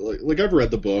 like I've read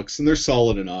the books and they're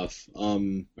solid enough.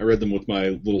 I read them with my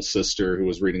little sister who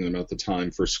was reading them at the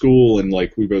time for school, and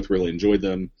like we both really enjoyed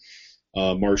them.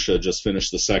 Marcia just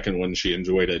finished the second one; she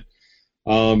enjoyed it.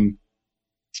 And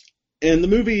the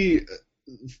movie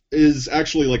is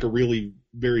actually like a really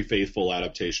very faithful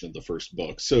adaptation of the first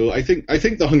book. So I think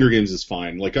The Hunger Games is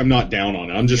fine. Like I'm not down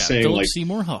on it. I'm just saying Philip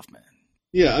Seymour Hoffman.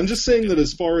 Yeah, I'm just saying that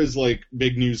as far as, like,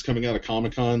 big news coming out of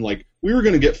Comic-Con, like, we were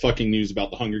going to get fucking news about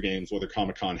the Hunger Games whether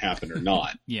Comic-Con happened or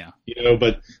not. Yeah.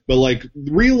 But like,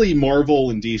 really, Marvel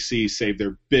and DC saved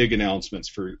their big announcements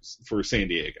for San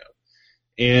Diego.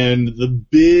 And the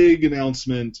big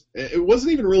announcement, it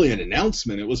wasn't even really an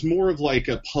announcement, it was more of like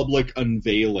a public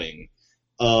unveiling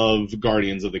of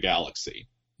Guardians of the Galaxy.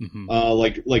 Mm-hmm.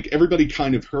 Like everybody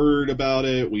kind of heard about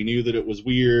it. We knew that it was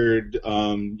weird.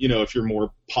 If you're a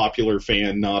more popular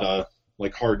fan, not a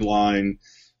like hardline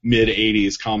mid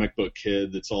 80s comic book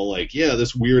kid that's all like, yeah,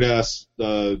 this weird ass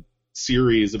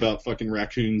series about fucking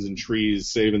raccoons and trees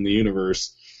saving the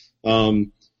universe.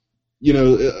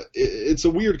 It's a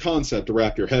weird concept to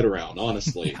wrap your head around,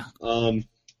 honestly. Yeah.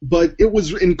 But it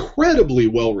was incredibly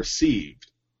well received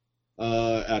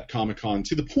at Comic-Con,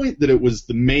 to the point that it was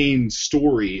the main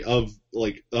story of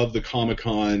the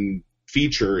Comic-Con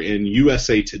feature in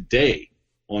USA Today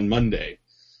on Monday,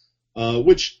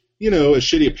 which, as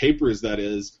shitty a paper as that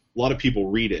is, a lot of people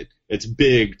read it. It's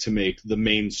big to make the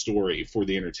main story for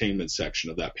the entertainment section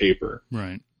of that paper.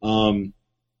 Right.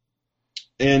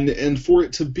 And for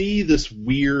it to be this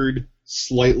weird,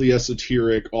 slightly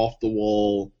esoteric,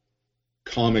 off-the-wall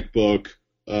comic book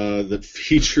that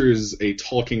features a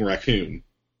talking raccoon.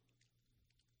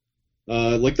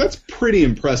 That's pretty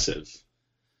impressive.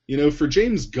 For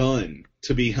James Gunn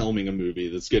to be helming a movie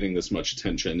that's getting this much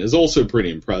attention is also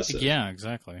pretty impressive. Yeah,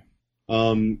 exactly.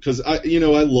 Because I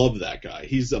love that guy.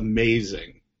 He's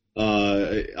amazing.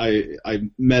 I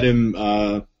met him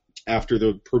after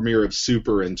the premiere of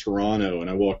Super in Toronto, and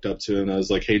I walked up to him and I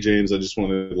was like, "Hey James, I just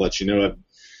wanted to let you know I've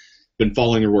been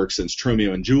following your work since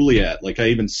Romeo and Juliet. Like, I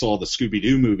even saw the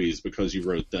Scooby-Doo movies because you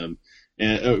wrote them,"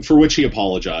 and for which he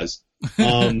apologized.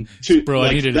 Bro,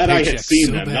 I needed that a I had seen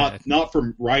so them, bad. not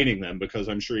from writing them, because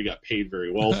I'm sure he got paid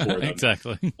very well for them.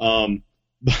 Exactly.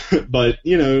 But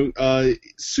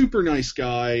super nice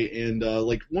guy, and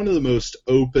one of the most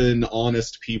open,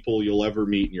 honest people you'll ever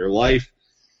meet in your life.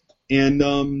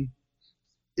 And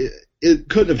it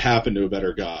couldn't have happened to a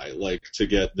better guy, to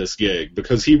get this gig,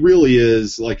 because he really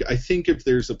is, I think if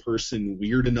there's a person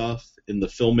weird enough in the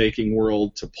filmmaking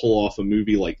world to pull off a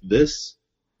movie like this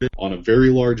on a very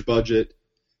large budget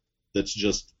that's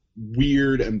just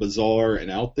weird and bizarre and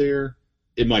out there,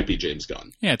 it might be James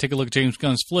Gunn. Yeah, take a look at James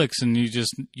Gunn's flicks, and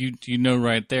you know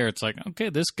right there, it's like, okay,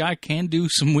 this guy can do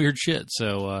some weird shit,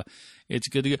 so it's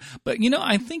good to go. But,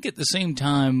 I think at the same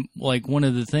time, one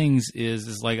of the things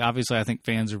is obviously I think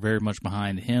fans are very much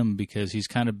behind him, because he's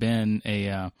kind of been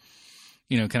a,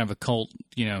 kind of a cult,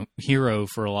 hero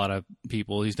for a lot of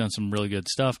people. He's done some really good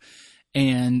stuff.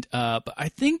 And, but I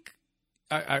think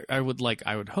I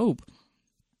would hope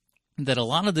that a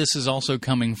lot of this is also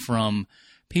coming from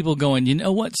people going, you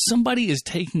know what? Somebody is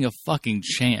taking a fucking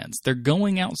chance. They're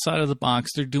going outside of the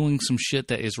box. They're doing some shit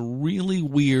that is really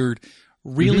weird.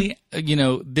 Really,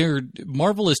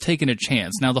 Marvel is taking a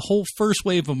chance. Now, the whole first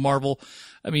wave of Marvel,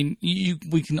 I mean,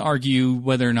 we can argue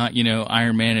whether or not,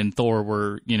 Iron Man and Thor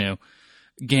were,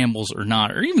 gambles or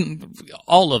not, or even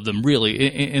all of them, really,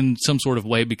 in some sort of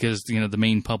way, because, the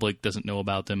main public doesn't know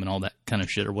about them and all that kind of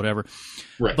shit or whatever.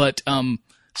 Right. But,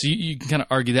 so you can kind of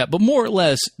argue that, but more or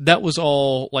less, that was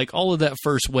all, all of that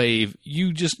first wave.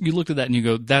 You looked at that and you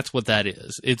go, that's what that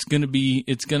is. It's gonna be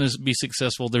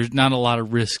successful. There's not a lot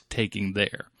of risk taking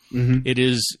there. Mm-hmm. It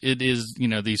is,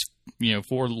 these,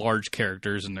 4 large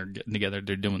characters, and they're getting together,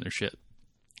 they're doing their shit.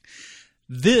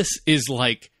 This is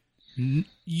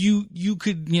you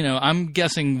could, I'm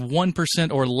guessing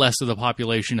 1% or less of the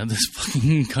population of this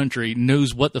fucking country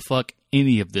knows what the fuck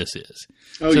any of this is.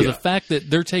 Oh, so yeah. The fact that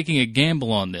they're taking a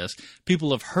gamble on this,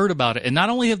 people have heard about it, and not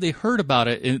only have they heard about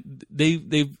it,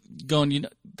 they've gone,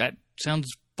 that sounds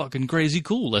fucking crazy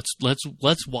cool. Let's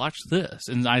watch this.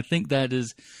 And I think that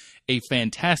is a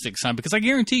fantastic sign, because I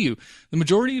guarantee you, the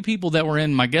majority of people that were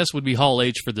in, my guess would be Hall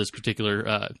H for this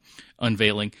particular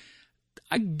unveiling.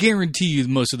 I guarantee you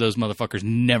most of those motherfuckers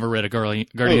never read a Guardian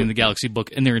of the Galaxy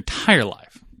book in their entire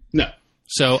life. No.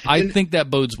 So I think that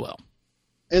bodes well.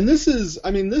 And this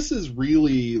is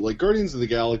really, Guardians of the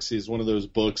Galaxy is one of those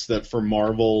books that for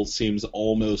Marvel seems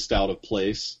almost out of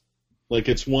place. Like,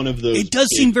 it's one of those. It does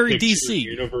seem very picture DC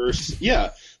universe. Yeah,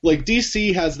 like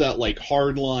DC has that like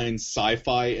hardline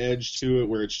sci-fi edge to it,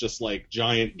 where it's just like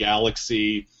giant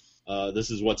galaxy. This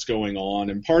is what's going on,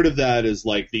 and part of that is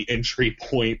like the entry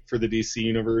point for the DC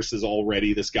universe is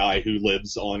already this guy who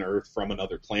lives on Earth from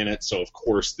another planet. So of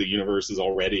course the universe is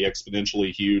already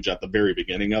exponentially huge at the very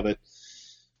beginning of it.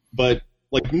 But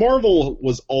like Marvel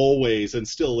was always and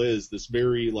still is this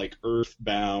very like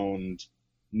earthbound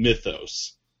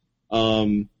mythos.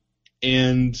 And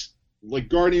like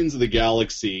Guardians of the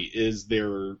Galaxy is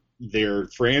their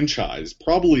franchise,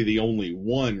 probably the only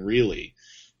one really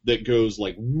that goes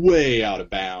like way out of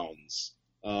bounds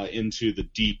into the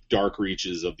deep dark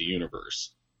reaches of the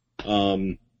universe,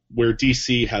 where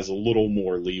DC has a little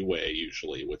more leeway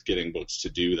usually with getting books to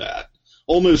do that,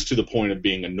 almost to the point of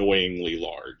being annoyingly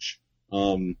large.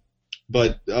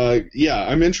 Yeah,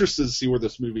 I'm interested to see where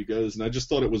this movie goes, and I just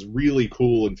thought it was really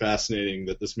cool and fascinating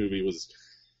that this movie was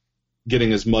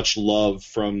getting as much love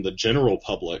from the general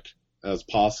public as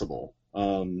possible,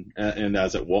 and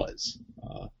as it was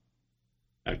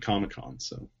at Comic-Con.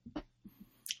 So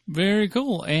very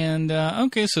cool. And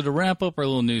okay, so to wrap up our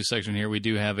little news section here, we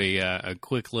do have a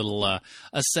quick little a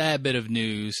sad bit of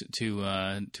news to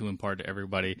impart to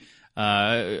everybody.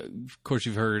 Of course,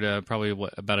 you've heard probably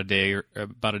about a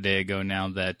day ago now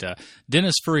that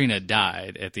Dennis Farina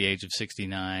died at the age of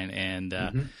 69,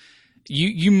 and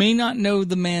you may not know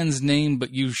the man's name,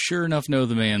 but you sure enough know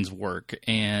the man's work.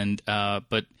 And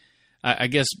but I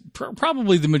guess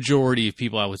probably the majority of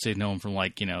people, I would say, know him from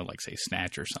like say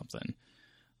Snatch or something.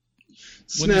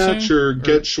 Snatch or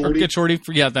Get Shorty. Or Get Shorty.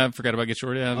 Yeah, I forgot about Get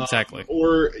Shorty. Exactly.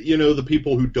 Or, the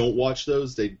people who don't watch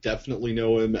those, they definitely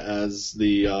know him as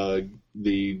the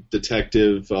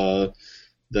detective that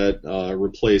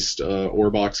replaced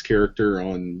Orbach's character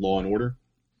on Law and Order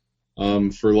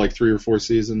for like 3 or 4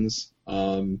 seasons.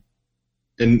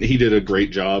 And he did a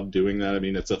great job doing that. I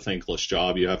mean, it's a thankless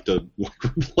job. You have to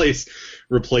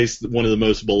replace one of the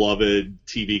most beloved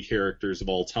TV characters of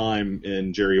all time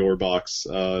in Jerry Orbach's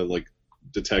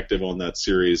detective on that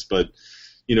series. But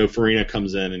Farina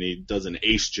comes in and he does an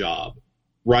ace job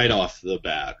right off the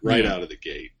bat, out of the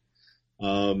gate.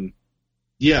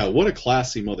 What a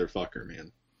classy motherfucker,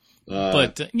 man.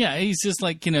 He's just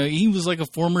like, he was like a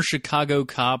former Chicago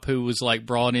cop who was like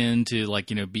brought in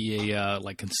to be a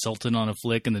consultant on a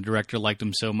flick, and the director liked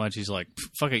him so much he's like,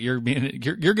 fuck it, you're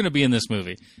going to be in this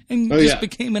movie, and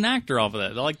became an actor off of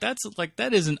that. Like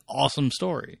that is an awesome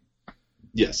story.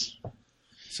 Yes.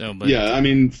 So, but I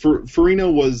mean, Farina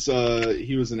was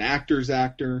he was an actor's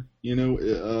actor.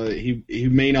 He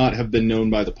may not have been known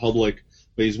by the public,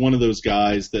 but he's one of those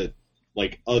guys that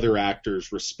like other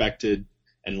actors respected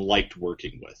and liked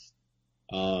working with.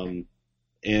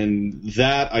 And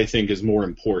that, I think, is more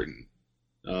important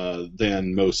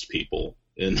than most people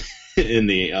in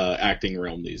the acting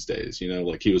realm these days.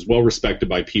 Like he was well respected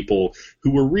by people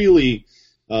who were really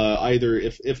either,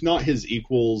 if not his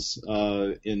equals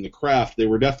in the craft, they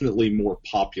were definitely more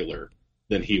popular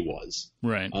than he was.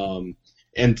 Right.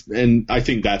 And I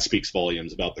think that speaks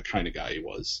volumes about the kind of guy he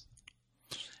was.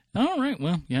 All right.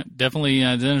 Well, yeah, definitely.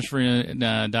 Dennis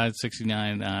Farina died at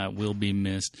 69. Will be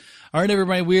missed. All right,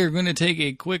 everybody. We are going to take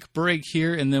a quick break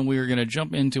here, and then we are going to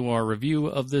jump into our review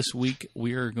of this week.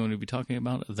 We are going to be talking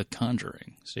about The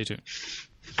Conjuring. Stay tuned.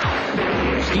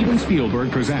 Steven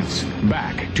Spielberg presents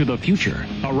Back to the Future,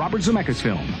 a Robert Zemeckis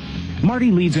film.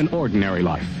 Marty leads an ordinary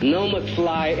life. No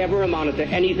McFly ever amounted to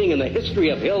anything in the history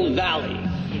of Hill Valley.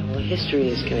 Yeah, well, history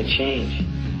is going to change.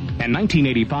 And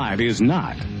 1985 is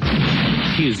not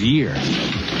his year.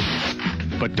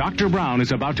 But Dr. Brown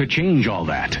is about to change all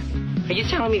that. Are you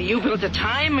telling me that you built a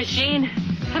time machine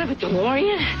out of a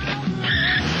DeLorean?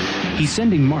 He's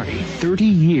sending Marty 30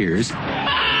 years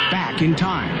back in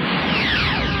time.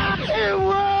 It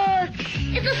works!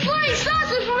 It's a flying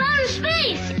saucer from outer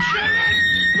space!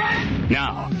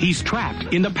 Now, he's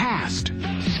trapped in the past.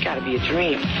 It's got to be a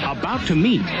dream. About to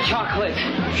meet Chocolate.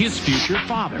 his future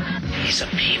father. He's a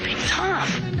peeping Tom.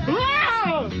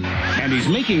 Wow! And he's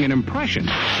making an impression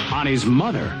on his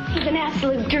mother. He's an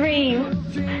absolute dream.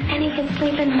 And he can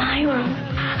sleep in my room.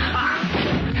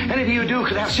 Anything you do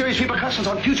could have serious repercussions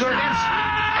on future events.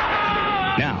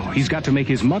 Now, he's got to make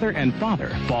his mother and father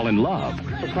fall in love.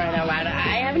 For crying out loud, I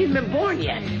haven't even been born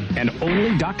yet. And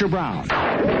only Dr. Brown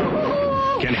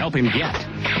can help him get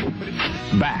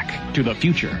back to the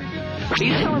future. Are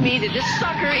you telling me that this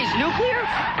sucker is nuclear?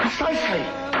 Precisely.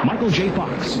 Michael J.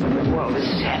 Fox. Whoa, this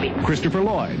is heavy. Christopher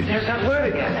Lloyd. There's that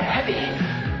word again,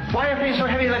 heavy. Why are things so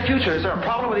heavy in the future? Is there a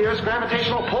problem with the Earth's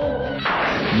gravitational pull?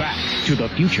 Back to the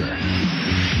future.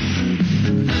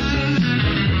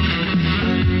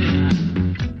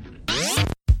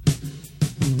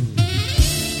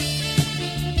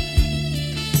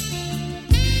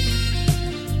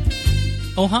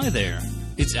 Oh, hi there.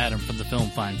 It's Adam from the Film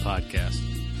Fine Podcast.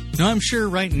 Now, I'm sure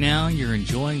right now you're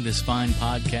enjoying this fine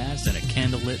podcast in a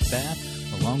candlelit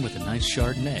bath along with a nice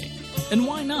Chardonnay. And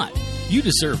why not? You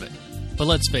deserve it. But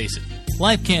let's face it,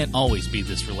 life can't always be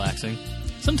this relaxing.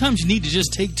 Sometimes you need to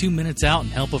just take 2 minutes out and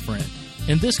help a friend.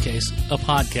 In this case, a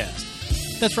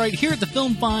podcast. That's right, here at the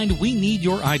Film Find, we need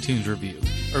your iTunes review.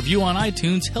 A review on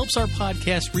iTunes helps our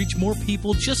podcast reach more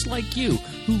people just like you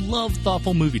who love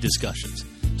thoughtful movie discussions.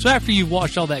 So after you've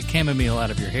washed all that chamomile out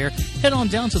of your hair, head on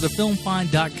down to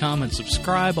thefilmfind.com and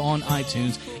subscribe on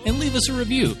iTunes and leave us a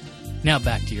review. Now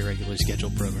back to your regularly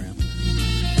scheduled program.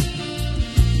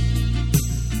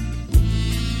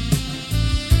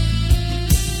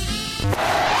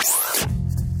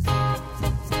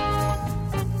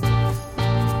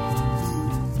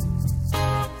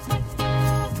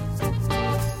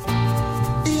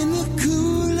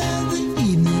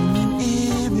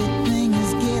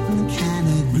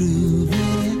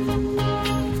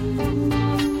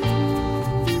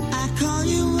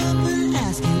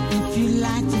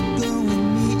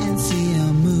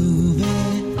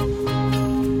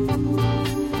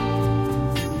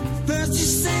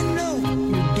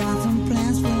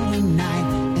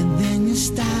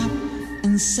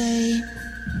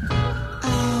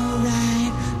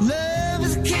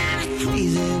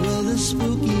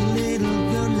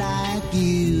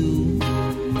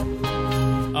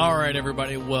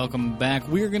 Welcome back.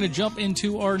 We're going to jump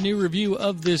into our new review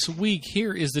of this week.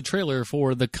 Here is the trailer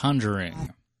for The Conjuring. All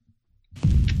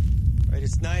right,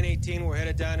 it's 9:18. We're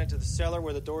headed down into the cellar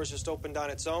where the door's just opened on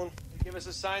its own. Give us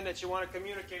a sign that you want to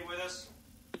communicate with us.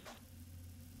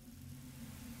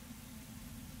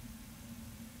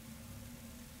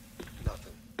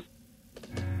 Nothing.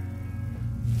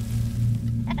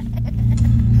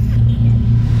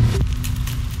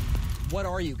 What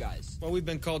are you guys? Well, we've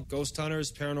been called ghost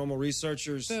hunters, paranormal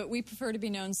researchers. But we prefer to be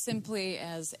known simply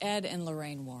as Ed and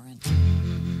Lorraine Warren.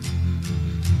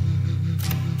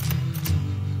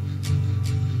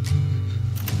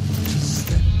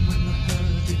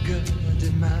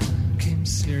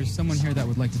 There's someone here that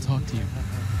would like to talk to you.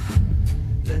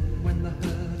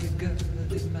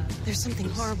 There's something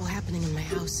horrible happening in my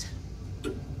house.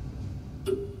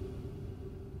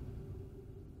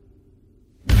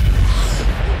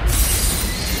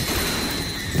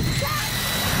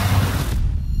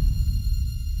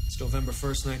 November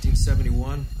 1st,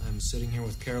 1971. I'm sitting here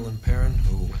with Carolyn Perrin,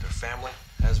 who, with her family,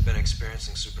 has been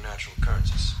experiencing supernatural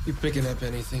occurrences. You picking up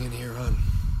anything in here, hon?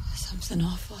 Something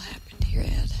awful happened here,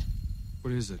 Ed.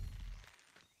 What is it?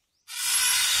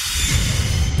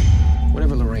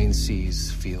 Whatever Lorraine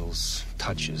sees, feels,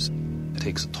 touches, it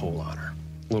takes a toll on her.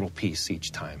 A little piece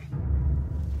each time.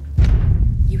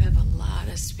 You have a lot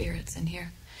of spirits in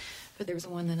here, but there's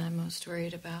one that I'm most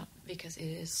worried about because it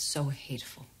is so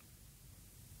hateful.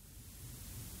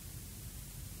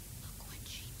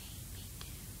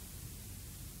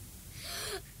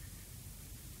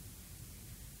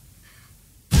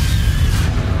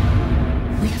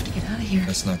 Here.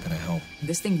 That's not gonna help.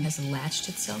 This thing has latched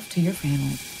itself to your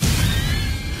family.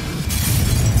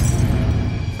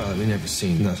 We never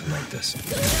seen nothing like this.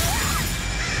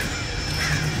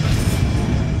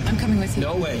 I'm coming with you.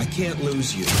 No way. I can't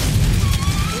lose you.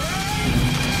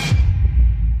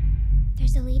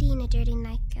 There's a lady in a dirty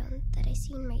nightgown that I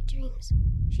see in my dreams.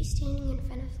 She's standing in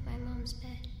front of my mom's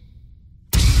bed.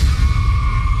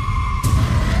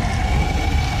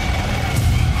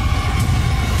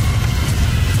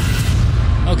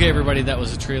 Okay, everybody, that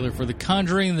was a trailer for The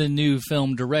Conjuring, the new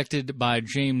film directed by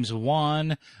James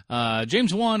Wan.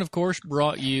 James Wan, of course,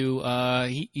 brought you,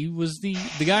 he was the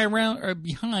guy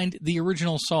behind the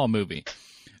original Saw movie.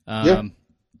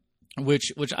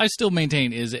 Which I still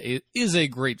maintain is a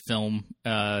great film,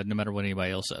 no matter what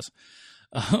anybody else says.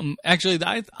 Actually,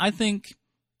 I think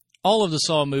all of the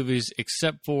Saw movies,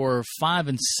 except for 5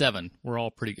 and 7, were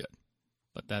all pretty good.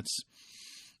 But that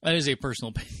is a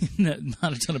personal opinion that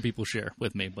not a ton of people share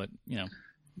with me, but, you know.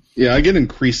 Yeah, I get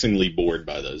increasingly bored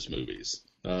by those movies.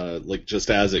 Like, just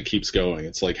as it keeps going.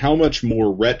 It's like, how much more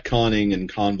retconning and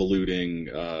convoluting,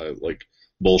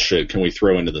 bullshit can we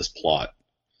throw into this plot?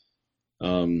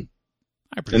 And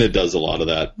it does a lot of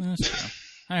that.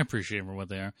 I appreciate them for what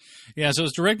they are. Yeah, so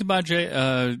it's directed by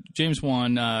James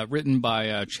Wan, written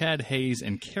by Chad Hayes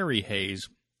and Carrie Hayes,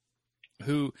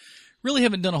 who really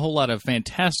haven't done a whole lot of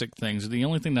fantastic things. The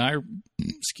only thing that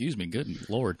good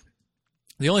Lord.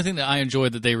 The only thing that I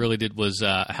enjoyed that they really did was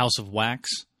House of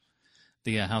Wax.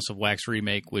 the House of Wax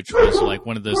remake, which was like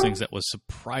one of those things that was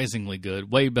surprisingly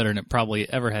good, way better than it probably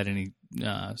ever had any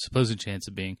supposed chance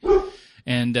of being.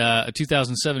 And a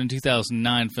 2007 and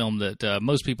 2009 film that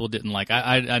most people didn't like.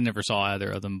 I never saw either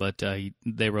of them, but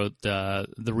they wrote The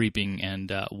Reaping and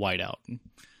Whiteout.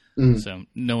 So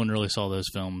no one really saw those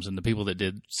films, and the people that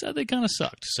did said they kind of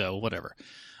sucked. So whatever.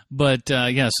 But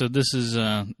yeah, so this is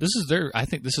their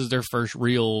first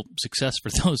real success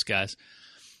for those guys.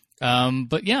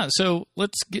 But yeah, so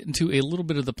let's get into a little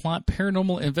bit of the plot.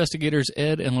 Paranormal investigators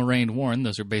Ed and Lorraine Warren,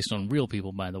 those are based on real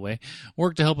people, by the way,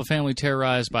 work to help a family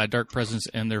terrorized by a dark presence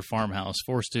in their farmhouse,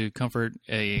 forced to confront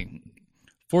a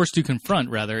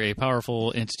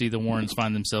powerful entity. The Warrens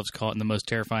find themselves caught in the most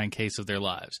terrifying case of their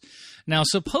lives. Now,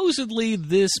 supposedly,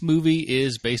 this movie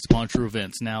is based upon true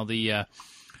events. Now, the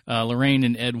Lorraine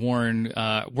and Ed Warren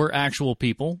were actual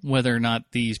people. Whether or not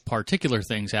these particular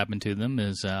things happened to them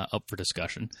is up for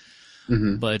discussion.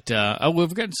 But we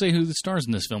forgot to say who the stars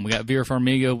in this film. We got Vera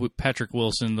Farmiga, Patrick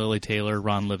Wilson, Lily Taylor,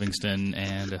 Ron Livingston,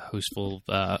 and a host full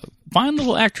of fine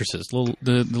little actresses. The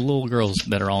little girls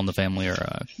that are all in the family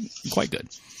are quite good.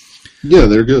 Yeah,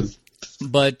 they're good.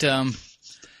 But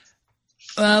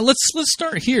let's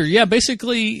start here. Yeah,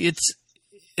 basically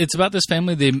it's about this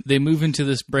family. They move into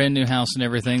this brand new house and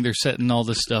everything. They're setting all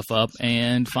this stuff up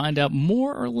and find out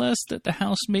more or less that the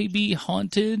house may be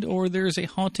haunted or there's a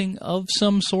haunting of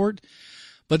some sort.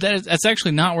 But that's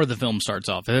actually not where the film starts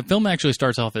off. The film actually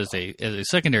starts off as a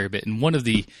secondary bit, and one of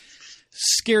the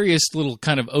scariest little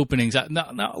kind of openings.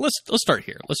 Now let's start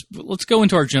here. Let's go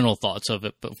into our general thoughts of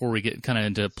it before we get kind of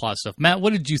into plot stuff. Matt,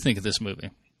 what did you think of this movie?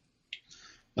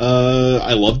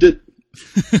 I loved it.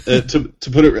 To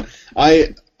put it,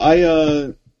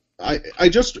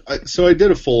 so I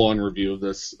did a full-on review of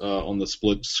this on the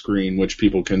Split Screen, which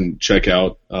people can check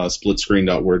out,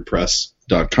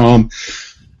 splitscreen.wordpress.com.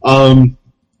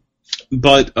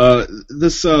 But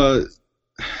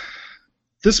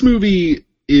this movie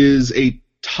is a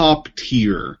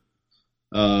top-tier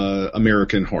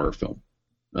American horror film.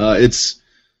 It's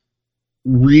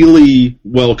really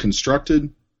well constructed.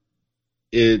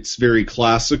 It's very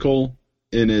classical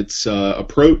in its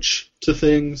approach to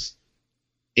things.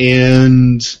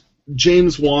 And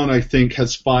James Wan, I think,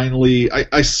 has finally...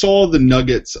 I saw the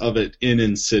nuggets of it in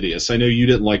Insidious. I know you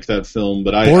didn't like that film,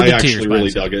 but I actually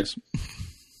really dug it.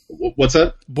 What's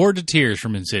that? Bored to tears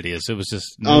from Insidious. It was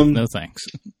just, no thanks.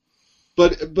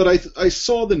 But I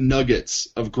saw the nuggets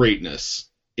of greatness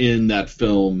in that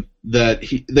film that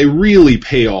they really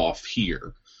pay off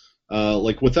here.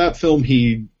 Like with that film,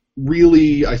 he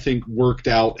really, I think, worked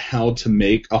out how to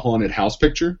make a haunted house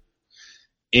picture.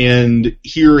 And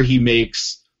here he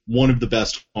makes one of the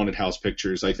best haunted house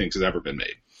pictures I think has ever been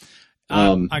made.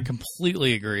 I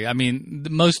completely agree. I mean,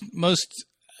 most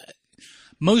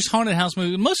haunted house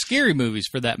movies, most scary movies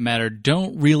for that matter,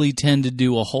 don't really tend to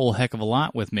do a whole heck of a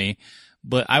lot with me.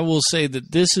 But I will say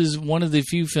that this is one of the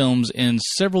few films in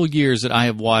several years that I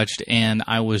have watched, and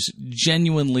I was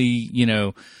genuinely,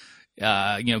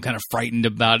 kind of frightened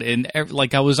about it. And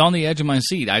like, I was on the edge of my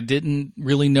seat. I didn't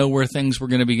really know where things were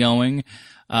going to be going.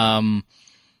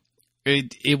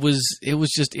 It was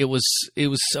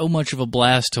so much of a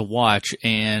blast to watch.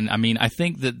 And I mean, I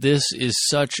think that this is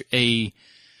such a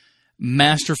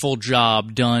masterful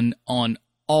job done on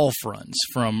all fronts,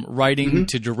 from writing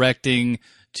to directing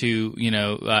to,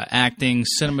 acting,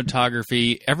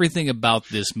 cinematography. Everything about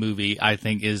this movie, I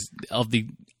think, is of the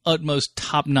utmost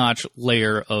top-notch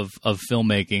layer of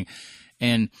filmmaking.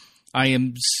 And I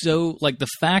am so, like, the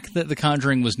fact that The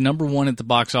Conjuring was number one at the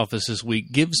box office this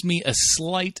week gives me a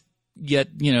slight, yet,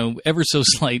 ever so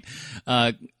slight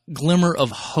glimmer of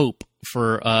hope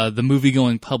for the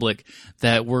movie-going public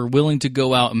that we're willing to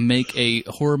go out and make a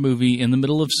horror movie in the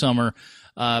middle of summer,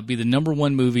 be the number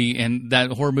one movie, and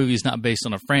that horror movie is not based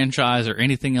on a franchise or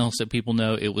anything else that people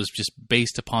know. It was just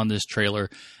based upon this trailer,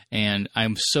 and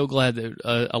I'm so glad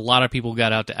that a lot of people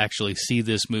got out to actually see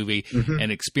this movie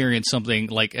and experience something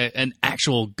like an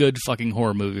actual good fucking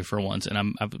horror movie for once, and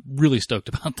I'm really stoked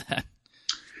about that.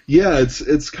 Yeah,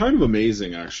 it's kind of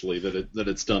amazing actually that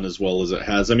it's done as well as it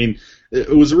has. I mean, it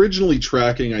was originally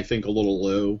tracking, I think, a little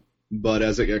low, but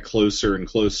as it got closer and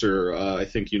closer, I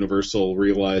think Universal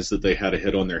realized that they had a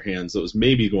hit on their hands that was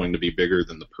maybe going to be bigger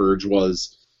than The Purge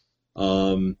was.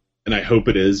 And I hope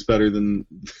it is better than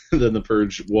The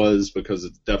Purge was, because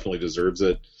it definitely deserves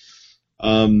it.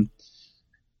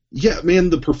 Yeah, man,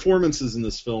 the performances in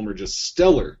this film are just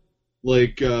stellar.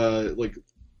 I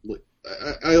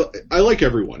like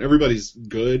everyone. Everybody's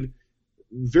good.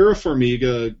 Vera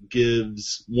Farmiga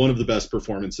gives one of the best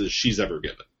performances she's ever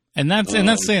given. And that's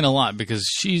saying a lot, because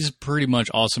she's pretty much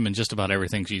awesome in just about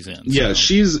everything she's in. So. Yeah,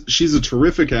 she's a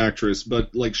terrific actress,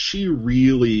 but like she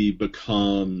really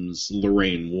becomes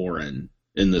Lorraine Warren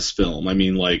in this film. I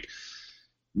mean, like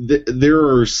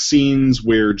there are scenes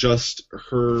where just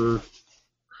her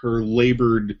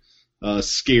labored,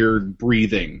 scared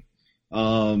breathing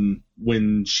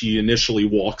when she initially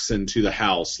walks into the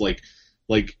house, like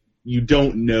you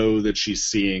don't know that she's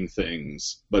seeing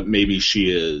things, but maybe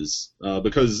she is.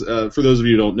 Because for those of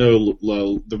you who don't know,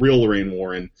 the real Lorraine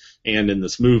Warren, and in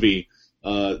this movie,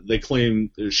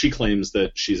 she claims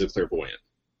that she's a clairvoyant.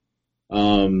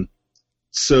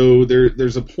 So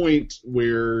there's a point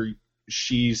where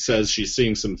she says she's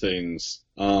seeing some things,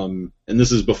 and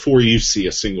this is before you see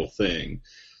a single thing.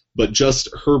 But just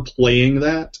her playing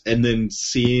that, and then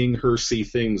seeing her see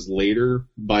things later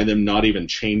by them not even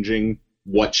changing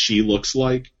what she looks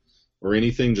like or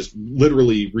anything, just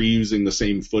literally reusing the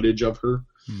same footage of her,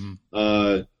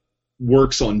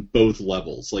 works on both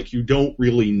levels. Like, you don't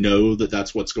really know that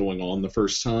that's what's going on the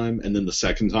first time, and then the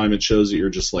second time it shows it, you're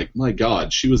just like, my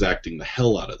God, she was acting the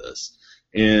hell out of this.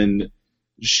 And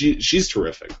she's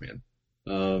terrific, man.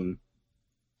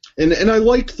 And I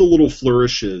liked the little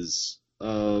flourishes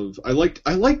of, I liked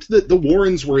that the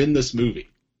Warrens were in this movie.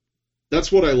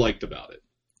 That's what I liked about it.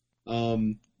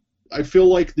 I feel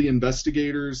like the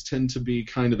investigators tend to be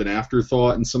kind of an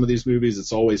afterthought in some of these movies.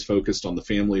 It's always focused on the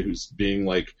family who's being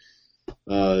like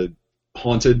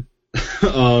haunted.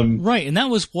 Right, and that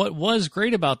was what was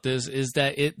great about this, is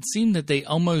that it seemed that they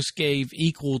almost gave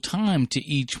equal time to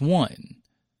each one.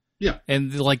 Yeah,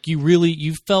 and like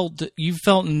you felt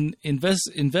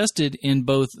invested in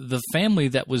both the family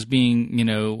that was being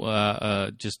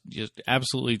just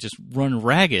absolutely just run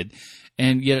ragged,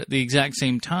 and yet at the exact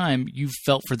same time you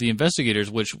felt for the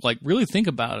investigators, which, like, really think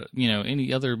about it,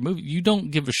 any other movie, you don't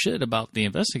give a shit about the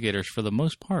investigators for the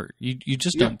most part. You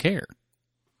just don't care.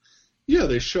 Yeah,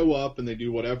 they show up and they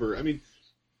do whatever. I mean,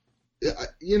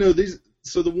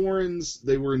 so the Warrens,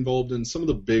 they were involved in some of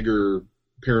the bigger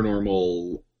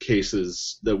paranormal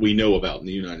cases that we know about in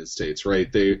the United States,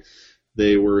 right?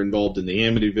 They were involved in the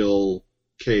Amityville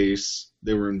case.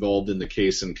 They were involved in the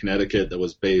case in Connecticut that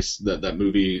was based, that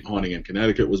movie Haunting in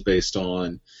Connecticut was based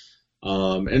on,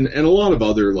 and a lot of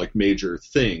other like major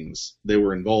things they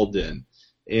were involved in,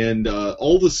 and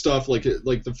all the stuff like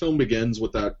the film begins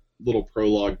with that little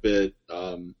prologue bit,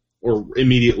 or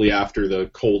immediately after the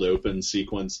cold open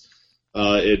sequence,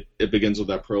 it begins with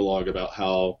that prologue about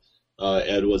how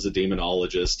Ed was a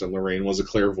demonologist and Lorraine was a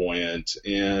clairvoyant,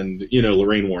 and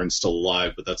Lorraine Warren's still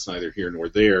alive, but that's neither here nor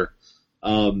there.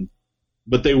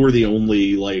 But they were the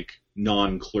only like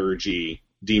non-clergy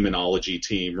demonology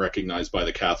team recognized by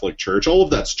the Catholic Church. All of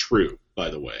that's true,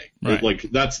 by the way. Right. Like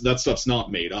that stuff's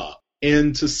not made up.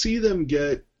 And to see them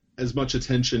get as much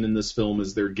attention in this film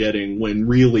as they're getting, when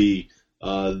really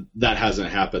that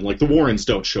hasn't happened. Like, the Warrens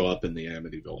don't show up in the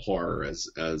Amityville Horror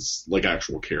as like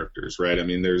actual characters, right? I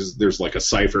mean, there's like a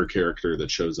Cypher character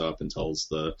that shows up and tells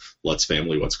the Lutz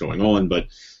family what's going on, but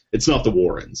it's not the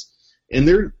Warrens. And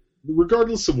they're,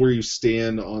 regardless of where you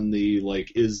stand on the,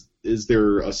 like, is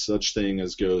there a such thing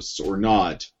as ghosts or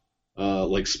not,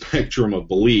 like, spectrum of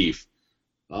belief,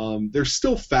 they're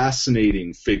still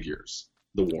fascinating figures,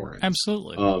 the Warrens.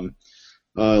 Absolutely.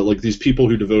 Like, these people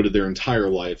who devoted their entire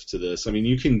life to this. I mean,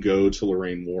 you can go to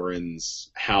Lorraine Warren's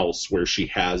house where she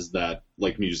has that,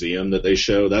 like, museum that they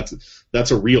show.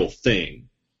 That's a real thing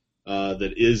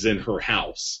that is in her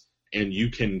house, and you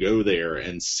can go there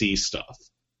and see stuff,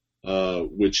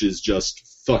 which is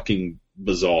just fucking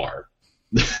bizarre.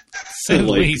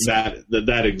 Like,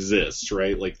 that exists,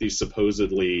 right? Like, these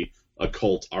supposedly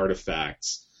occult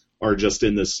artifacts are just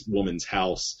in this woman's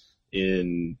house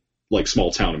in, like,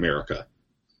 small town America.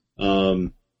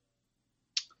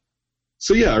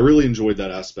 So yeah, I really enjoyed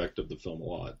that aspect of the film a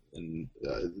lot. And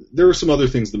there are some other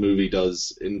things the movie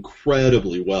does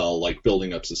incredibly well, like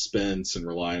building up suspense and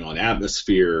relying on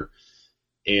atmosphere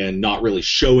and not really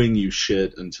showing you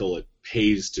shit until it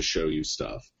pays to show you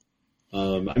stuff.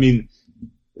 I mean,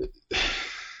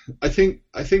 I think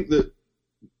that,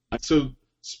 so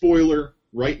spoiler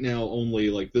right now, only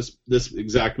like this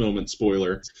exact moment,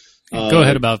 spoiler. Go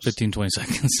ahead about 15, 20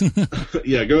 seconds.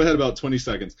 Yeah, go ahead about 20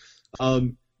 seconds.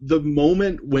 The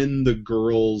moment when the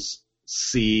girls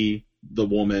see the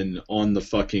woman on the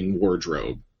fucking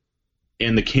wardrobe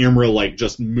and the camera, like,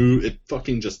 just it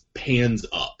fucking just pans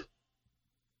up.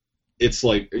 It's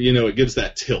like, it gives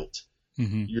that tilt.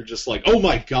 Mm-hmm. You're just like, oh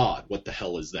my God, what the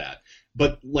hell is that?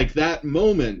 But, like, that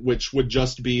moment, which would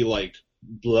just be like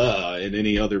blah in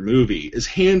any other movie, is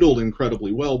handled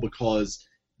incredibly well because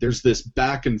there's this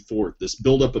back and forth, this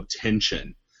buildup of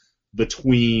tension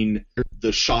between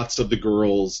the shots of the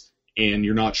girls, and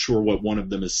you're not sure what one of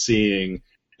them is seeing,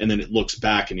 and then it looks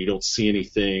back and you don't see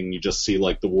anything. You just see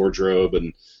like the wardrobe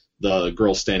and the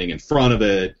girl standing in front of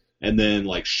it, and then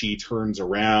like she turns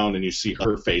around and you see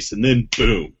her face, and then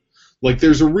boom. Like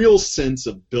there's a real sense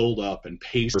of build up and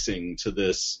pacing to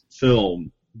this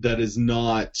film that is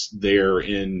not there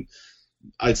in,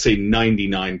 I'd say,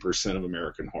 99% of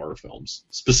American horror films,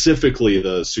 specifically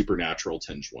the supernatural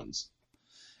tinged ones.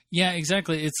 Yeah,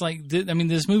 exactly. It's like,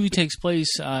 this movie takes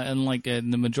place in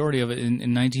the majority of it in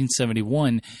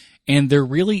 1971, and there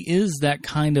really is that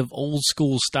kind of old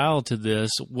school style to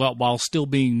this, while still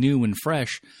being new and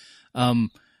fresh.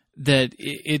 That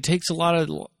it takes a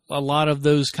lot of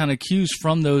those kind of cues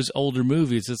from those older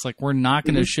movies. It's like, we're not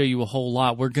going to show you a whole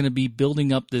lot. We're going to be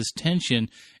building up this tension,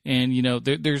 and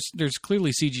there's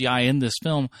clearly CGI in this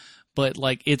film. But,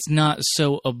 like, it's not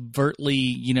so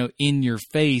overtly, in your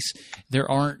face.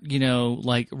 There aren't,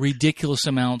 like, ridiculous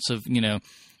amounts of,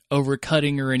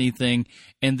 overcutting or anything.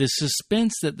 And the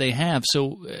suspense that they have,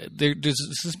 so the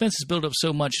suspense is built up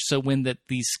so much so when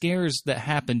these scares that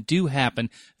happen,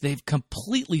 they've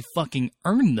completely fucking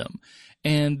earned them.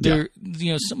 And they're,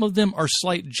 some of them are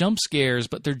slight jump scares,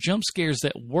 but they're jump scares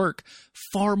that work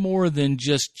far more than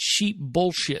just cheap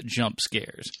bullshit jump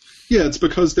scares. Yeah, it's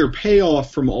because they're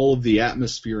payoff from all of the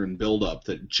atmosphere and buildup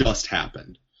that just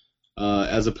happened,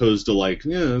 as opposed to like,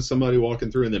 somebody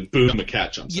walking through and then boom, a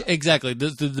cat jumps out. Yeah, exactly.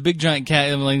 The big giant cat.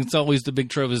 It's always the big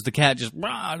trope is the cat just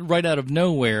right out of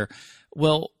nowhere.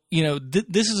 Well,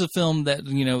 this is a film that,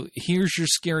 here's your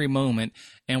scary moment,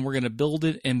 and we're going to build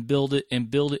it and build it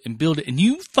and build it and build it. And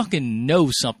you fucking know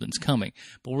something's coming,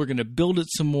 but we're going to build it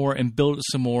some more and build it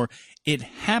some more. It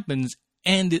happens,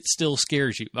 and it still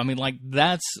scares you. I mean, like,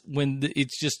 that's when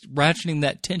it's just ratcheting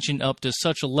that tension up to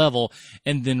such a level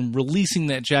and then releasing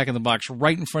that jack-in-the-box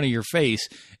right in front of your face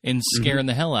and scaring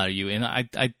the hell out of you. And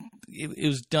it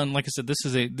was done, like I said, this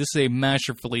is a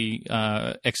masterfully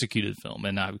executed film,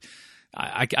 and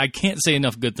I can't say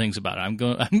enough good things about it.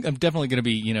 I'm definitely going to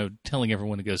be, telling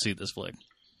everyone to go see this flick.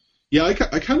 Yeah, I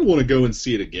kind of want to go and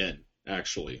see it again,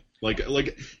 actually.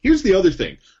 Like here's the other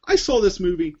thing. I saw this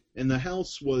movie, and the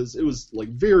house was like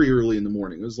very early in the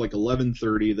morning. It was like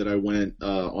 11:30 that I went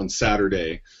on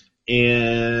Saturday,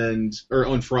 or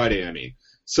on Friday, I mean.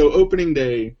 So opening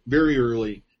day, very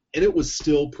early, and it was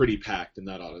still pretty packed in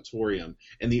that auditorium,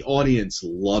 and the audience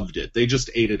loved it. They just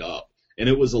ate it up. And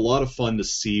it was a lot of fun to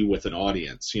see with an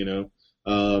audience,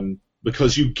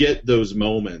 because you get those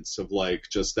moments of like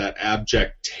just that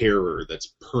abject terror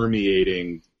that's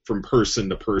permeating from person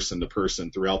to person to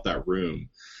person throughout that room.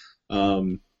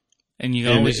 And you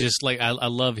always just like, I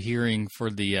love hearing for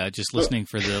the, just listening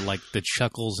for the, like the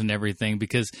chuckles and everything,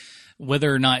 because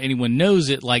whether or not anyone knows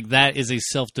it, like that is a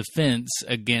self-defense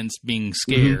against being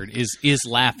scared, is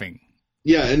laughing.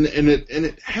 Yeah, and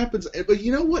it happens. But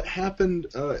you know what happened?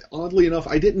 Oddly enough,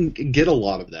 I didn't get a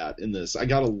lot of that in this. I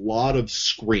got a lot of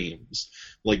screams,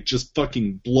 like just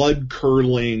fucking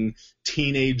blood-curdling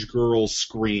teenage girl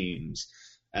screams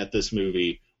at this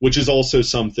movie, which is also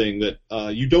something that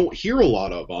you don't hear a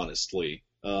lot of, honestly,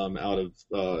 out of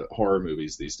horror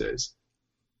movies these days.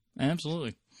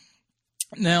 Absolutely.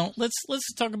 Now,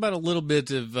 let's talk about a little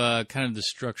bit of kind of the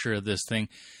structure of this thing.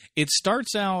 It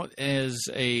starts out as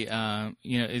it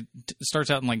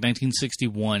starts out in like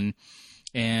 1961,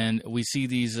 and we see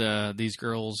these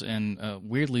girls and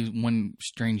weirdly one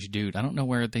strange dude. I don't know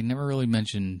where, they never really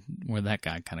mentioned where that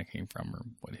guy kind of came from or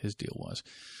what his deal was,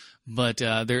 but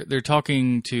they're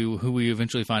talking to who we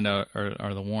eventually find out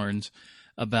are the Warrens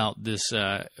about this.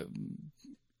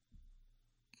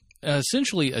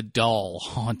 Essentially a doll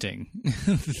haunting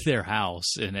their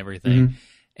house and everything.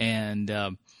 And,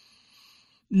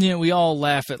 we all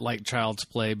laugh at like Child's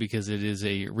Play because it is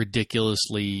a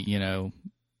ridiculously,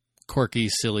 quirky,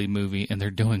 silly movie. And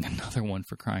they're doing another one,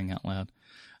 for crying out loud,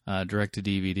 direct to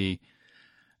DVD.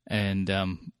 And,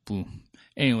 boom.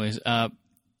 Anyways,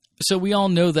 so we all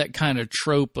know that kind of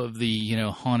trope of the,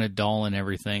 haunted doll and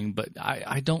everything, but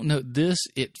I don't know this.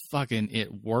 It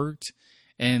worked.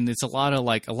 And it's a lot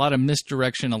of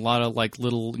misdirection, a lot of like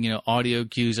little, audio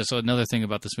cues. That's another thing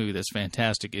about this movie that's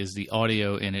fantastic, is the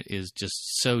audio in it is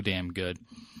just so damn good.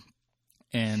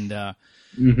 And a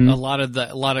lot of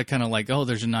kind of like, oh,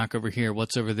 there's a knock over here.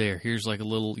 What's over there? Here's like a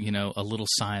little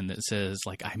sign that says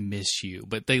like, I miss you.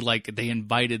 But they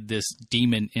invited this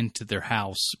demon into their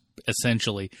house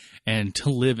essentially, and to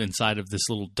live inside of this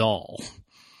little doll.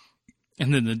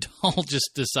 And then the doll just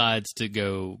decides to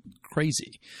go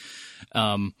crazy.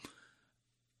 And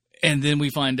then we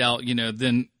find out,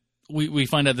 then we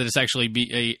find out that it's actually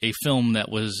a film that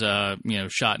was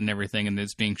shot and everything, and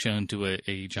it's being shown to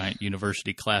a giant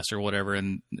university class or whatever,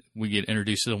 and we get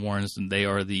introduced to the Warrens, and they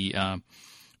are the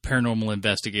paranormal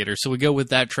investigators. So we go with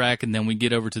that track, and then we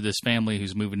get over to this family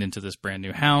who's moving into this brand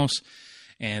new house,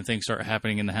 and things start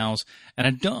happening in the house. And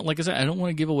I don't want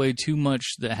to give away too much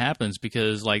that happens,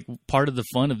 because like part of the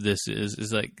fun of this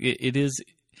is like it is.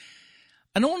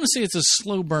 I don't want to say it's a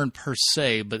slow burn per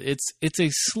se, but it's a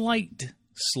slight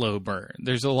slow burn.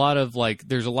 There's a lot of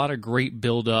great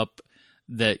build up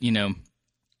that,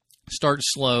 starts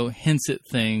slow, hints at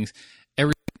things.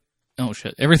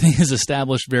 Everything is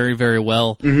established very, very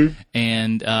well. Mm-hmm.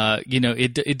 And,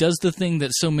 it does the thing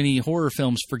that so many horror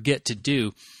films forget to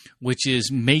do, which is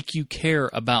make you care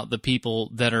about the people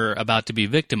that are about to be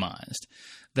victimized.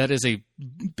 That is a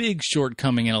big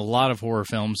shortcoming in a lot of horror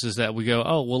films, is that we go,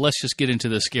 oh, well, let's just get into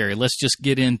the scary. Let's just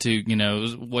get into,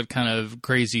 what kind of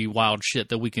crazy, wild shit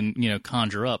that we can,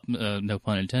 conjure up, no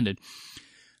pun intended.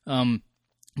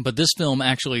 But this film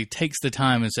actually takes the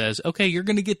time and says, okay, you're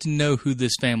going to get to know who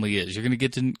this family is. You're going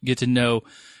to get to know,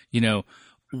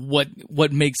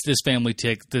 what makes this family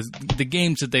tick, the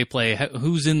games that they play,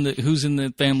 who's in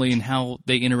the family and how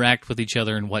they interact with each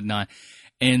other and whatnot.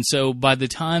 And so by the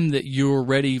time that you're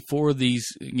ready for these,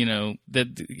 that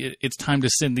it's time to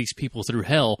send these people through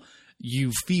hell,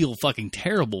 you feel fucking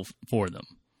terrible for them.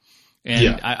 And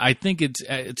yeah. I think it's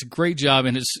a great job,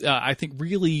 and it's I think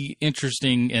really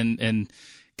interesting and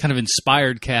kind of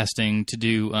inspired casting to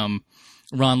do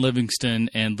Ron Livingston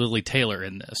and Lily Taylor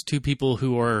in this. Two people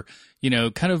who are,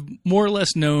 kind of more or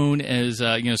less known as,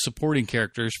 supporting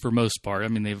characters for most part. I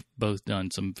mean, they've both done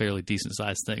some fairly decent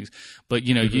sized things, but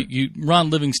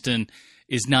Ron Livingston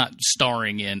is not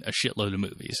starring in a shitload of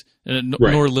movies, right.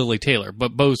 Nor Lily Taylor,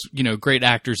 but both, great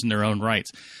actors in their own rights.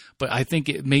 But I think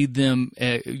it made them,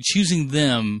 choosing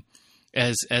them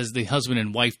as the husband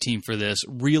and wife team for this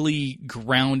really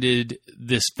grounded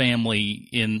this family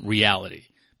in reality.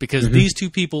 Because these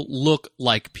two people look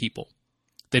like people.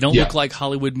 They don't look like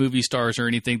Hollywood movie stars or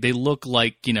anything. They look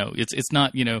like, it's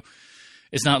not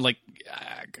like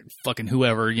fucking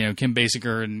whoever, Kim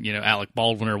Basinger and, Alec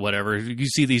Baldwin or whatever. You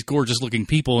see these gorgeous looking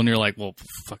people and you're like, well,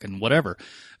 fucking whatever.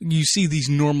 You see these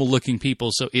normal looking people,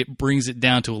 so it brings it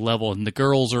down to a level, and the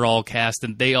girls are all cast,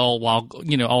 and they all, while,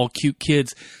 all cute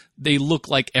kids, they look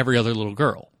like every other little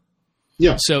girl.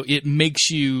 Yeah. So it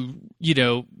makes you,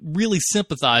 really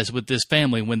sympathize with this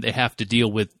family when they have to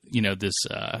deal with, this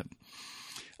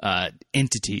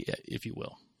entity, if you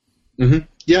will. Mm-hmm.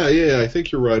 Yeah. I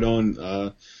think you're right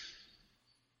on.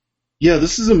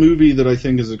 This is a movie that I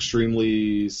think is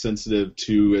extremely sensitive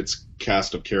to its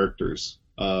cast of characters,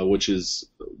 which is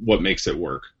what makes it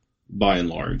work, by and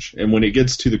large. And when it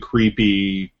gets to the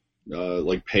creepy,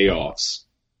 payoffs,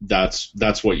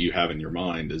 that's what you have in your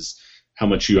mind, is how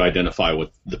much you identify with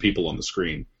the people on the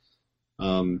screen.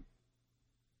 I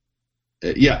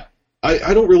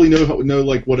don't really know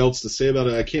what else to say about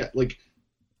it. I can't,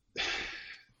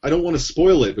 I don't want to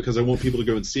spoil it because I want people to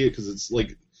go and see it, because it's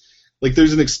like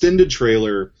there's an extended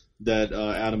trailer that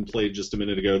Adam played just a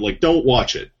minute ago. Don't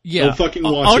watch it. Yeah. Don't fucking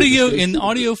watch it. In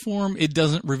audio form, it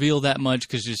doesn't reveal that much,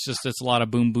 because it's a lot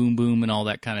of boom, boom, boom and all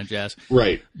that kind of jazz.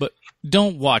 Right. But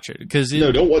don't watch it, because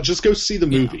don't watch. Just go see the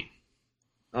movie.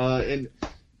 I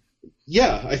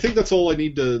think that's all I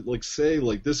need to say.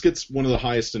 This gets one of the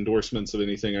highest endorsements of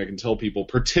anything I can tell people,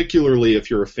 particularly if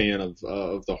you're a fan of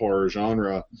the horror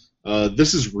genre.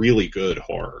 This is really good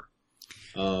horror.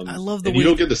 I love the way you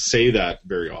don't get to say that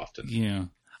very often. Yeah,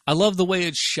 I love the way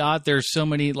it's shot. There's so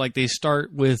many, they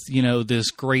start with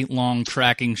this great long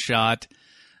tracking shot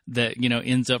that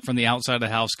ends up from the outside of the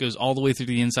house, goes all the way through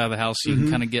the inside of the house, so you can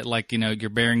kind of get your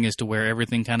bearing as to where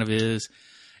everything kind of is.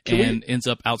 Ends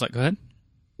up outside. Go ahead.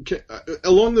 Okay,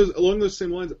 along those same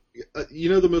lines,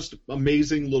 the most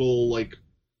amazing little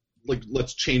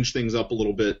let's change things up a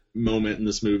little bit moment in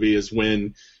this movie is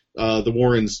when the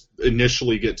Warrens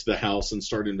initially get to the house and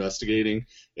start investigating,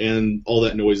 and all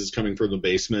that noise is coming from the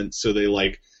basement. So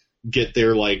they get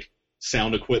their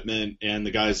sound equipment, and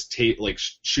the guy's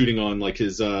shooting on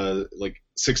his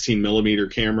 16 millimeter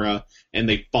camera, and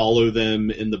they follow them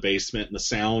in the basement, and the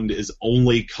sound is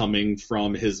only coming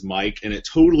from his mic, and it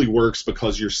totally works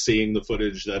because you're seeing the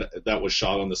footage that was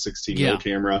shot on the 16 mil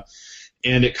camera,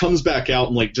 and it comes back out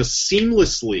and just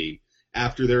seamlessly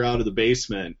after they're out of the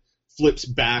basement flips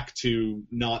back to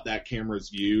not that camera's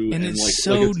view, and it's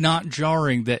so not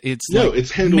jarring that it's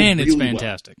it's handled really it's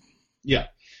fantastic. Well. Yeah.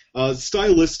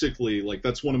 Stylistically,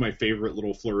 that's one of my favorite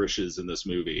little flourishes in this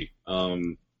movie.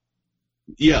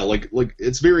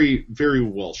 It's very, very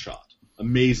well shot.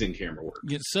 Amazing camera work.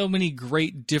 Get so many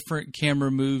great different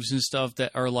camera moves and stuff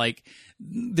that are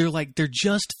they're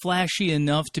just flashy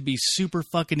enough to be super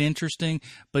fucking interesting,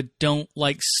 but don't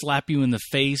slap you in the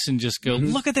face and just go,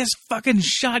 look at this fucking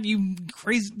shot, you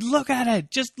crazy, look at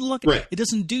it, just look. Right. It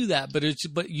doesn't do that,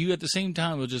 but you at the same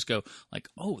time will just go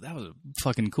oh, that was a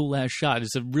fucking cool ass shot.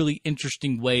 It's a really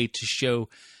interesting way to show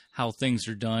how things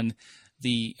are done.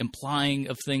 The implying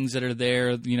of things that are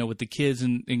there, with the kids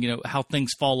and how things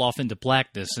fall off into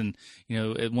blackness. And,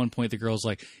 at one point the girl's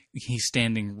like, he's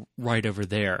standing right over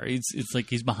there. It's like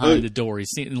he's behind the door.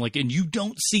 He's seeing, and you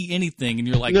don't see anything. And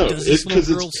you're like, no, does this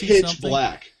little girl it's see pitch something?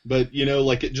 black, but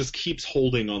it just keeps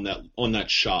holding on that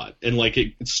shot. And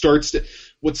it starts to,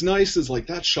 what's nice is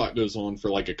that shot goes on for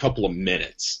a couple of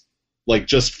minutes,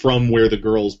 just from where the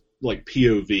girl's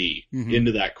POV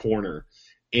into that corner.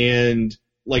 And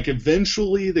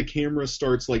eventually the camera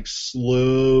starts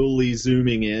slowly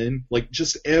zooming in,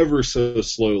 just ever so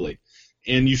slowly,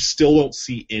 and you still don't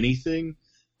see anything.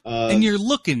 And you're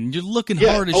looking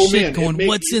hard as shit, going,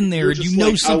 what's in there?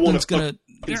 And something's gonna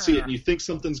see it, and you think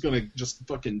something's gonna just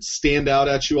fucking stand out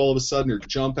at you all of a sudden, or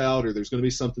jump out, or there's gonna be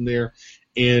something there,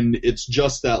 and it's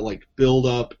just that build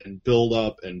up and build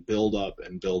up and build up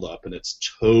and build up, and it's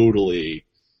totally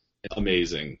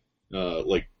amazing,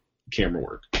 camera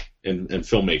work. And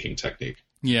filmmaking technique.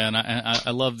 Yeah, and I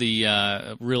love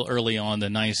the real early on the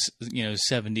nice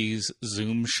 70s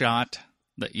zoom shot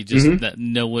that you just that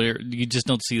nowhere you just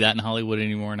don't see that in Hollywood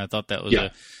anymore. And I thought that was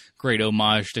a great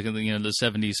homage to the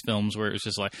 70s films where it was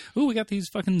just ooh, we got these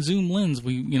fucking zoom lens.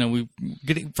 We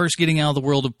getting out of the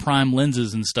world of prime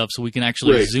lenses and stuff, so we can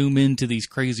actually zoom into these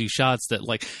crazy shots that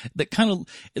that kind of,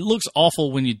 it looks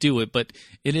awful when you do it, but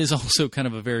it is also kind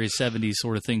of a very 70s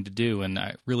sort of thing to do, and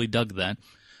I really dug that.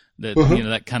 That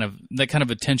that kind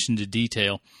of attention to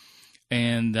detail,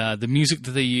 and the music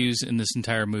that they use in this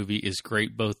entire movie is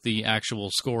great. Both the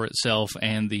actual score itself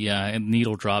and the and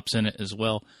needle drops in it as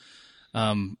well.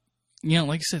 Like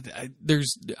I said,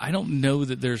 I don't know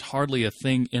that there's hardly a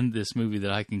thing in this movie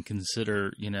that I can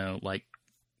consider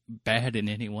bad in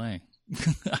any way.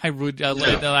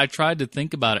 I tried to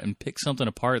think about it and pick something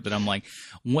apart that I'm like,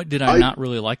 what did I not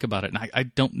really like about it? And I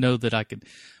don't know that I could.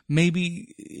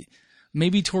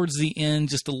 Maybe towards the end,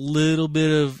 just a little bit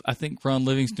of, I think Ron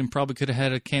Livingston probably could have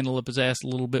had a candle up his ass a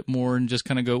little bit more and just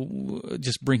kind of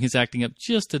just bring his acting up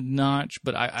just a notch.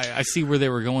 But I see where they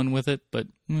were going with it. But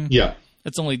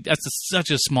that's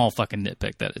such a small fucking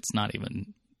nitpick that it's not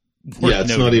even worth it's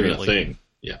noting, not even really. a thing.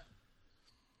 Yeah.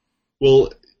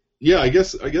 Well, yeah, I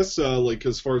guess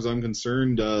as far as I'm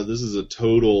concerned, this is a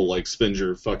total spend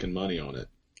your fucking money on it.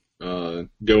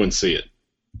 Go and see it.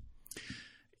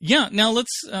 Yeah. Now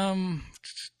let's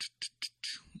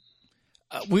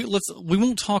we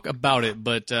won't talk about it,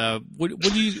 but what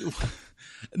do you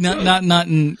not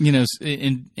in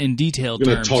in detailed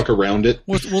terms. Talk around it.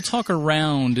 We'll talk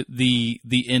around the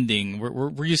ending.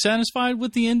 Were you satisfied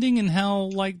with the ending and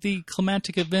how the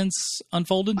climatic events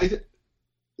unfolded?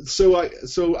 So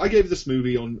I gave this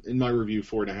movie in my review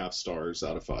 4.5 stars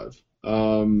out of 5.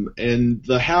 And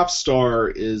the half star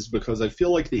is because I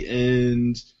feel like the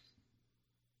end.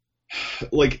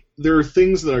 There are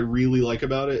things that I really like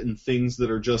about it and things that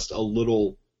are just a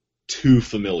little too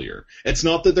familiar. It's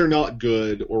not that they're not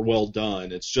good or well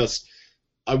done. It's just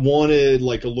I wanted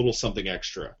a little something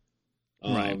extra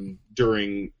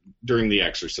during the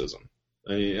exorcism.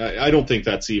 I don't think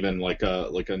that's even a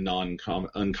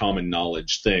uncommon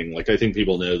knowledge thing. I think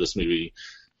people know this movie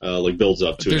builds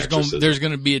up to an exorcism. There's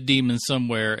going to be a demon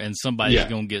somewhere and somebody's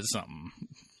going to get something.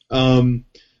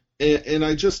 And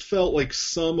I just felt like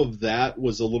some of that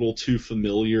was a little too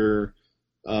familiar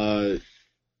from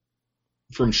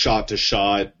shot to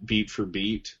shot, beat for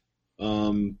beat.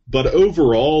 But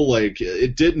overall,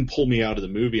 it didn't pull me out of the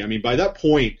movie. I mean, by that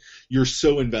point, you're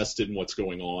so invested in what's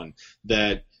going on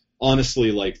that,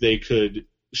 honestly, they could,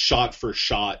 shot for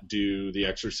shot, do the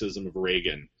exorcism of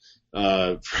Reagan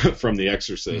from The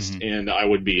Exorcist, and I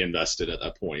would be invested at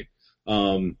that point.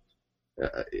 And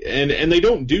they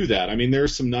don't do that. I mean,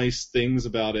 there's some nice things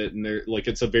about it, and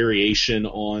it's a variation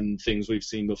on things we've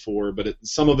seen before. But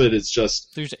some of it is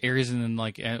just there's areas and then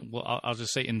I'll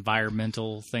just say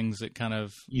environmental things that kind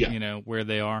of where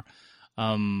they are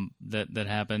that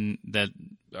happen that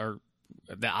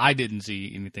I didn't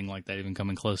see anything like that even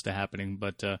coming close to happening.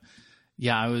 But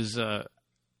I was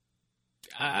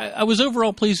I was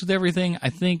overall pleased with everything.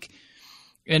 I think.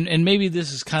 And maybe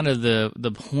this is kind of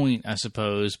the point, I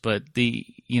suppose, but I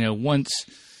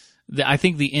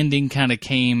think the ending kind of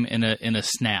came in a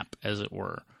snap, as it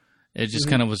were. It just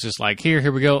kind of was just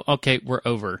here we go. Okay, we're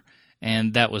over.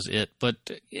 and that was it. But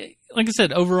like I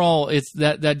said, overall, it's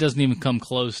that doesn't even come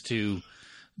close to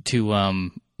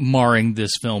marring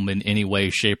this film in any way,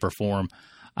 shape, or form.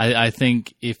 I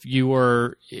think if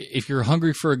you're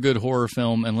hungry for a good horror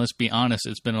film, and let's be honest,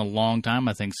 it's been a long time,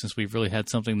 I think, since we've really had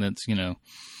something that's,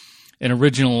 an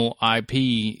original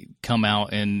IP come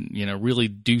out and, really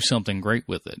do something great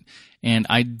with it. And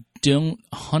I don't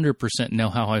 100% know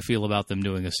how I feel about them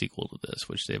doing a sequel to this,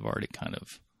 which they've already kind of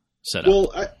set up.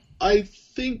 Well, I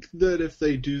think that if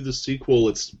they do the sequel,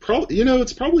 it's probably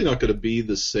not going to be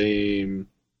the same,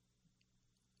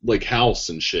 like, house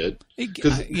and shit.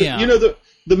 Because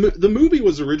the movie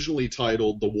was originally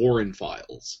titled The Warren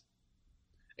Files.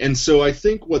 And so I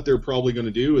think what they're probably going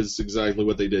to do is exactly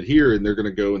what they did here, and they're going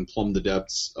to go and plumb the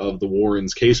depths of the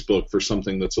Warrens' casebook for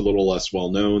something that's a little less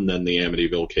well-known than the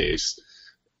Amityville case,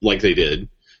 like they did.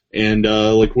 And,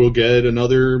 we'll get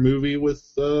another movie with,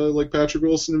 Patrick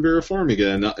Wilson and Vera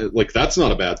Farmiga. That's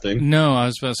not a bad thing. No, I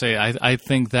was about to say, I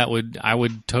think I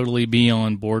would totally be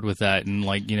on board with that and,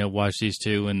 watch these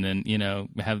two and then,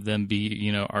 have them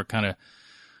be, our kind of,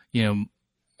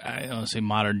 I don't want to say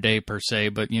modern day per se,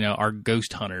 but, our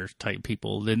ghost hunter type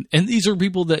people. And these are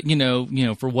people that,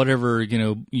 for whatever,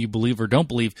 you believe or don't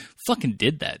believe, fucking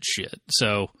did that shit.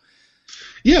 So.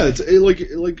 Yeah, it's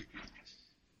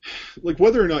like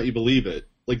whether or not you believe it,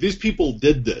 these people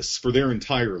did this for their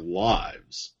entire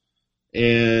lives,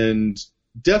 and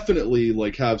definitely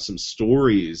have some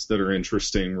stories that are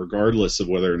interesting, regardless of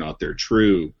whether or not they're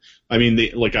true. I mean,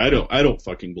 I don't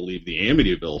fucking believe the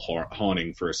Amityville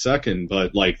haunting for a second,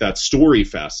 but that story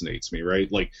fascinates me,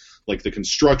 right? Like the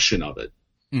construction of it,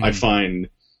 mm-hmm. I find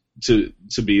to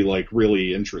be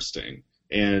really interesting.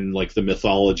 And the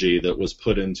mythology that was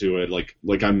put into it,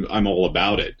 I'm all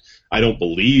about it. I don't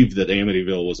believe that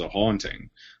Amityville was a haunting,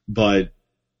 but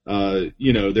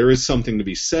there is something to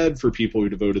be said for people who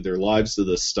devoted their lives to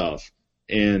this stuff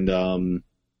and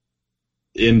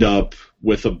end up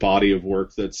with a body of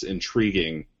work that's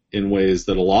intriguing in ways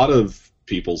that a lot of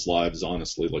people's lives,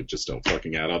 honestly, just don't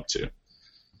fucking add up to.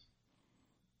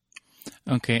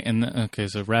 Okay,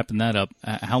 so wrapping that up,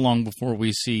 how long before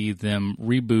we see them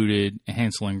rebooted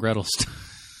Hansel and Gretel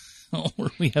style,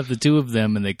 where we have the two of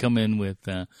them and they come in with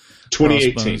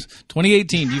 2018.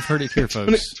 2018, you've heard it here,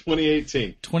 folks.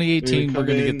 2018. 2018, we're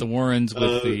going to get the Warrens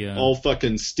with the... all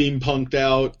fucking steampunked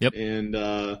out, yep. And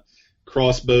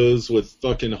crossbows with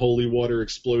fucking holy water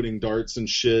exploding darts and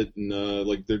shit, and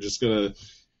they're just going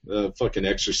to fucking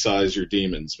exorcise your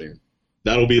demons, man.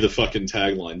 That'll be the fucking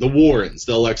tagline. The Warrens,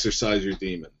 they'll exorcise your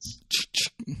demons.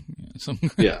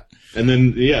 Yeah. And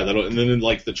then,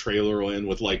 the trailer will end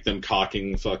with, them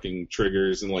cocking fucking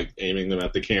triggers and, aiming them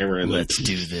at the camera. And let's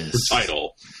do this. The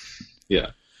title. Yeah.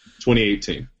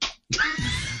 2018.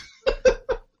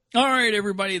 All right,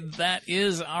 everybody, that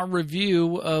is our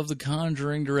review of The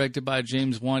Conjuring, directed by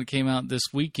James Wan. It came out this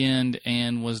weekend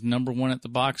and was #1 at the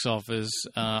box office.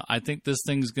 I think this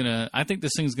thing's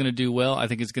gonna do well. I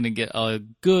think it's gonna get a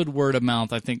good word of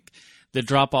mouth. I think the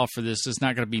drop off for this is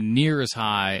not going to be near as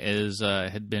high as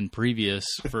had been previous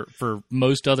for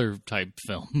most other type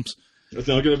films. It's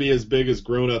not going to be as big as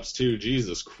Grown Ups 2.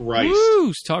 Jesus Christ!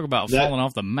 Woo! Talk about falling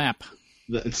off the map.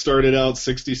 It started out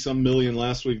 60-some million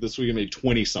last week. This week it made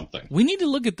 20-something. We need to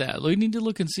look at that. We need to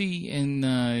look and see.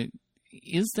 And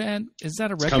is that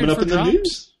a record coming up for in drops? The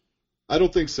news? I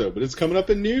don't think so, but it's coming up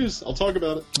in news. I'll talk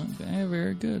about it. Okay,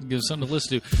 very good. Give us something to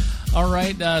listen to. All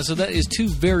right, so that is two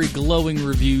very glowing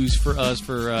reviews for us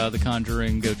for The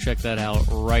Conjuring. Go check that out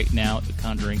right now. The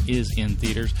Conjuring is in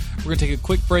theaters. We're going to take a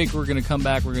quick break. We're going to come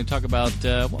back. We're going to talk about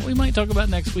what we might talk about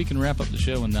next week and wrap up the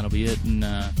show, and that'll be it. And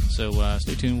so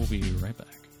stay tuned. We'll be right back.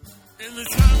 In the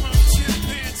time of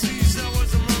chimpanzees, I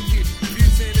was a monkey.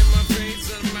 Butane in my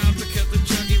veins and mouth to cut the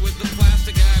junkie with the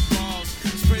plastic eyeballs.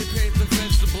 Spray paint the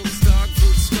vegetables, dog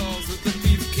food skulls with the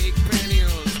beefcake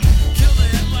pantyhose. Kill the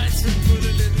headlights and put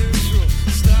it in neutral.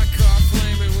 Stock car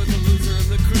flaming with the loser and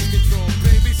the cruise control.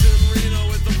 Babies in Reno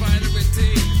with the vitamin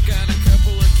D. Got a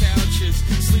couple of couches,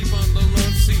 sleep on the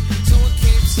love seat. Someone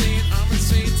came saying I'm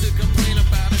insane to complain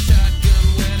about a shotgun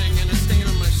wedding and a stain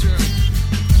on my shirt.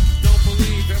 Don't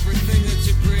believe everything that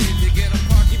you breathe.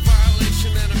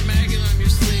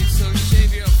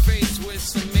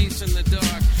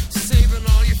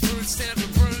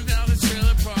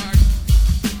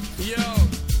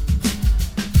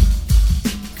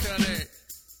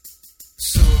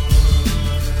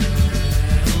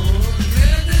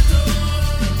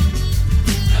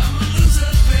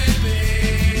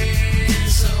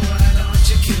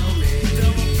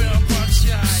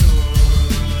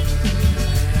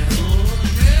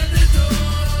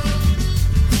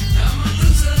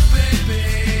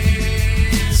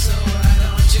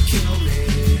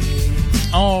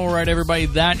 right, everybody,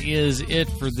 that is it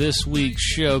for this week's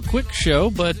show. Quick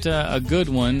show, but a good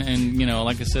one. And, you know,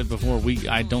 like I said before,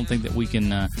 I don't think that we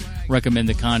can recommend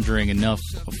The Conjuring enough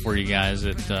for you guys.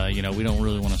 That you know, we don't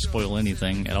really want to spoil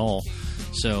anything at all.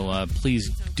 So please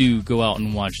do go out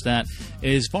and watch that.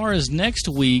 As far as next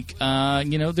week,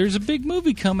 you know, there's a big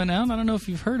movie coming out. I don't know if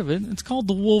you've heard of it. It's called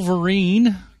The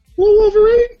Wolverine.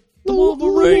 The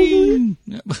Wolverine.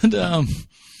 But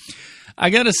I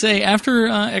gotta say, after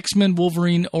X-Men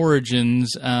Wolverine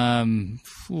Origins,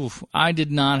 I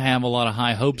did not have a lot of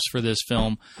high hopes for this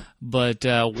film. But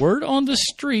word on the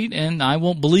street, and I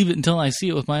won't believe it until I see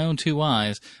it with my own two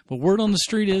eyes, but word on the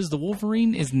street is the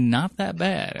Wolverine is not that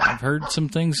bad. I've heard some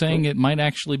things saying it might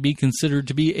actually be considered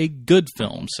to be a good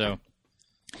film. So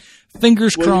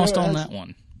fingers crossed on that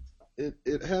one.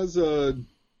 It has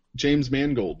James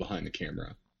Mangold behind the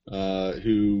camera,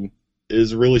 who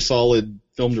is a really solid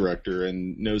film director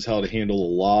and knows how to handle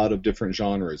a lot of different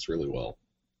genres really well.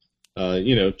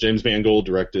 You know, James Mangold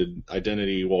directed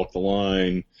Identity, Walk the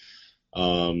Line,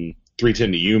 3:10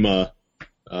 to Yuma,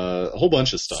 a whole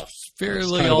bunch of stuff.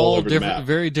 Fairly all different,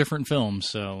 very different films.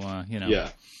 So, you know. Yeah.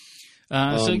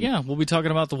 So, yeah, we'll be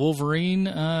talking about the Wolverine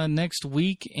next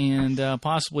week and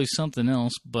possibly something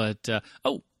else. But,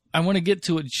 I want to get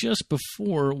to it just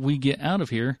before we get out of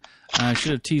here. I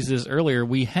should have teased this earlier.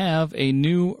 We have a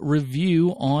new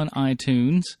review on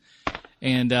iTunes.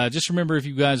 And just remember, if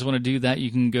you guys want to do that, you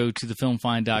can go to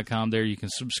thefilmfind.com. There you can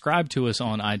subscribe to us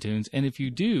on iTunes. And if you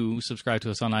do subscribe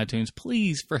to us on iTunes,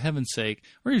 please, for heaven's sake,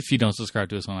 or if you don't subscribe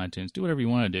to us on iTunes, do whatever you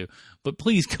want to do. But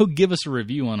please go give us a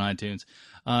review on iTunes.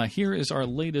 Here is our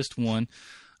latest one.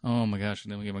 Oh, my gosh.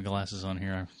 Let me get my glasses on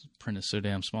here. Our print is so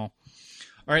damn small.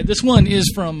 All right, this one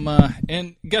is from,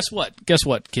 and guess what? Guess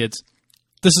what, kids?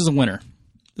 This is a winner.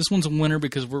 This one's a winner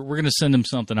because we're going to send him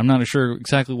something. I'm not sure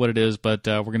exactly what it is, but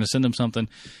we're going to send him something,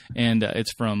 and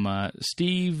it's from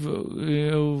Steve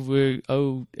 08.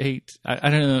 I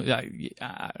don't know.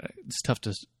 It's tough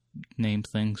to name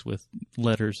things with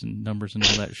letters and numbers and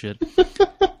all that shit.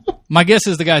 My guess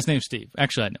is the guy's name's Steve.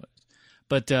 Actually, I know it.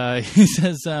 But he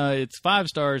says, it's 5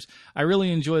 stars. I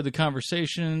really enjoyed the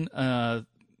conversation,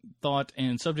 thought,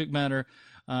 and subject matter.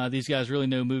 These guys really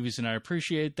know movies, and I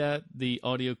appreciate that. The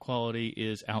audio quality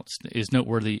is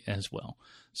noteworthy as well.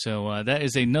 So that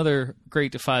is another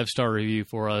great 5-star review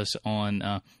for us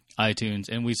on iTunes,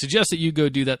 and we suggest that you go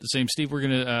do that the same. Steve, we're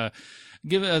going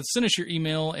to send us your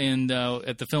email and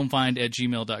at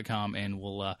thefilmfind@gmail.com, and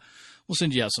we'll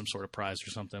send you out some sort of prize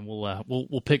or something.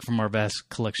 We'll pick from our vast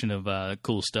collection of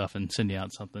cool stuff and send you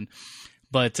out something.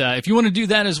 But if you want to do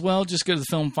that as well, just go to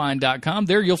thefilmfind.com.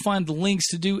 There you'll find the links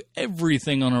to do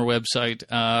everything on our website,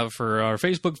 for our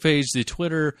Facebook page, the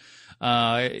Twitter,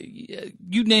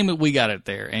 you name it, we got it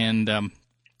there. And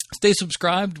stay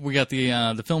subscribed. We got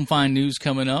the Film Find news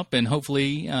coming up, and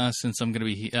hopefully, since I'm going to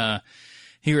be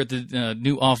here at the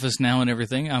new office now and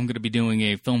everything, I'm going to be doing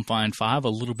a Film Find 5 a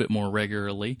little bit more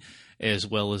regularly, as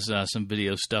well as some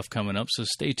video stuff coming up. So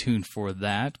stay tuned for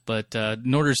that. But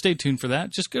in order to stay tuned for that,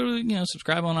 just go to,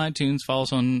 subscribe on iTunes, follow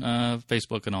us on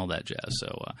Facebook and all that jazz.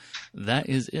 So that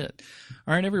is it.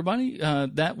 All right, everybody,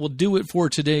 that will do it for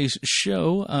today's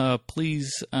show.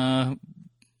 Please listen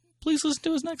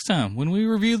to us next time when we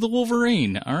review The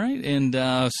Wolverine. All right. And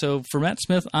so for Matt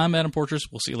Smith, I'm Adam Portress.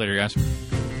 We'll see you later, guys.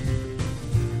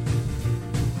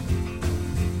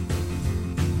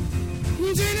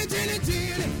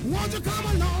 Won't you come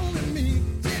along with me?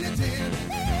 Jenny, Jenny,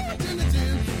 oh, Jenny,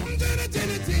 Jenny, Jenny,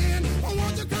 Jenny, Jenny, oh,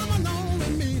 won't you come along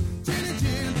with me? Jenny,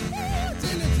 Jenny, oh,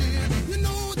 Jenny, Jenny, you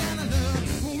know that I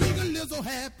love when we can live so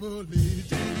happily.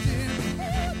 Jenny, Jenny,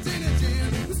 oh, Jenny,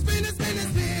 Jenny, spin it, spin it,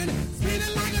 spin it, spin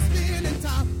it like a spinning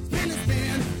top. Spin it,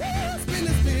 spin, oh, spin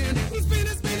it, spin, spin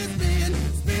it, spin it, spin,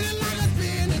 spin it like a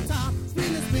spinning top.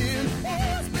 Spin it, spin,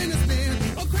 oh, spin it, spin,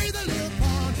 a crazy little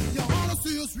part. You ought to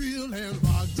see us real and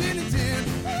rock. Jenny, Jenny.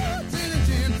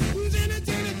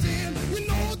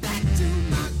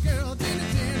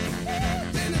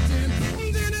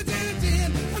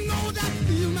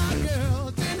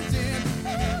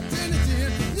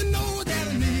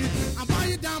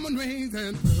 Rings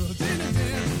and pearls, Jenny,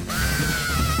 Jenny.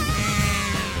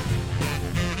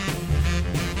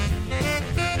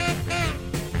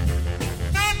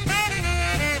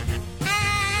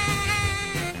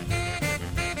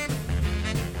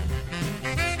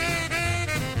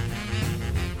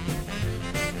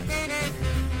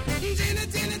 Jenny,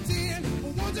 Jenny, Jenny,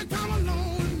 won't you come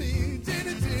along with me?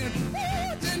 Jenny, Jenny,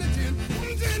 oh, Jenny, Jenny,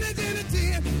 Jenny, Jenny,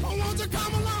 Jenny, won't you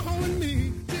come along with me?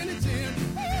 Jenny, Jenny,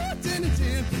 oh, Jenny,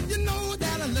 Jenny, you know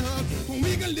that I love when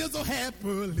we can live so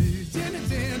happily. Jenny,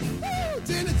 Jenny, oh,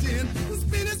 Jenny, Jenny,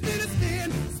 spin it, spin it,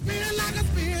 spin, spin like a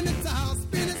spin.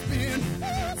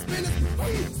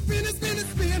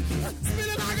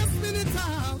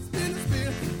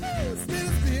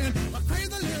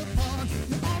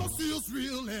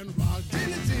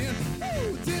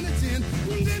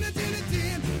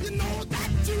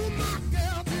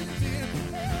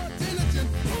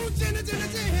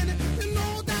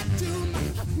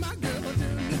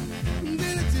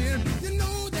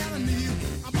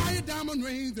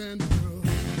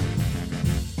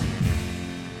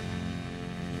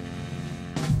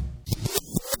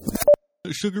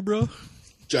 sugar, bro?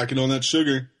 Jacking on that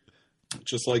sugar.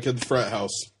 Just like at the frat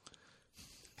house.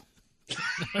 I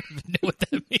don't even know what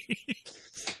that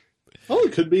means. Oh,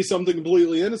 it could be something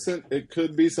completely innocent. It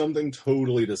could be something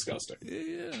totally disgusting.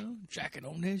 Yeah, jacking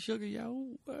on that sugar,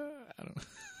 yo. I don't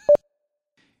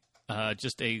know.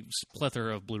 Just a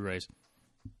plethora of Blu-rays.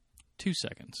 2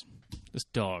 seconds. This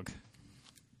dog.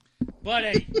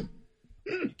 Buddy!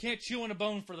 You can't chew on a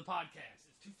bone for the podcast.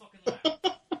 It's too fucking loud.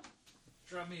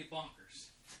 Drive me bonkers.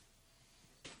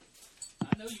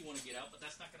 I know you want to get out, but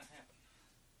that's not going to happen.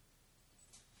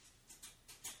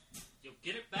 You'll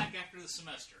get it back after the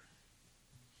semester.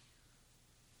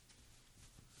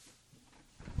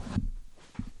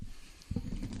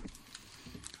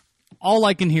 All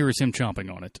I can hear is him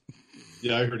chomping on it.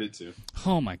 Yeah, I heard it too.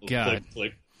 Oh my God.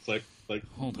 Click, click, click.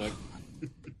 Hold on.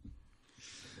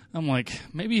 I'm like,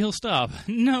 maybe he'll stop.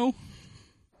 No.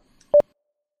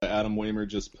 Adam Waymer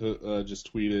just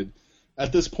tweeted,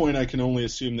 at this point I can only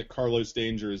assume that Carlos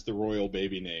Danger is the royal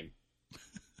baby name.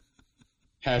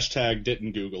 Hashtag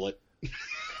didn't Google it.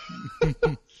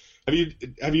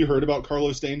 Have you heard about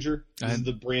Carlos Danger? This is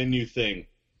the brand new thing.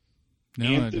 No,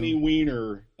 Anthony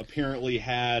Weiner apparently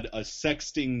had a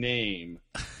sexting name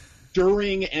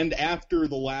during and after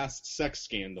the last sex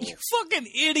scandal. You fucking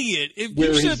idiot. If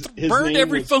you should have burned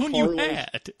every phone you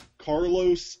had.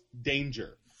 Carlos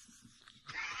Danger.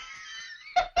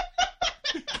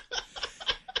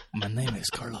 My name is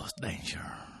Carlos Danger.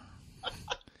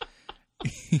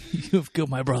 You have killed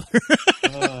my brother.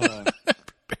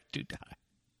 Prepare to die.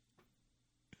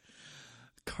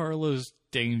 Carlos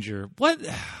Danger. What?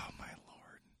 Oh, my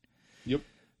Lord. Yep.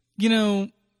 You know,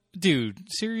 dude,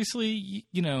 seriously,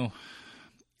 you know,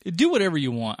 do whatever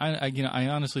you want. I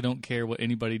honestly don't care what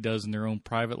anybody does in their own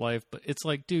private life, but it's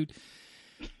like, dude,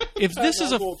 if this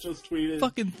is a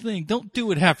fucking thing, don't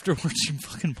do it afterwards, you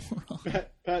fucking moron.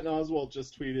 Patton Oswalt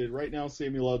just tweeted, right now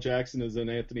Samuel L. Jackson is in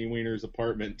Anthony Weiner's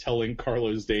apartment telling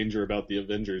Carlos Danger about the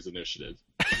Avengers Initiative.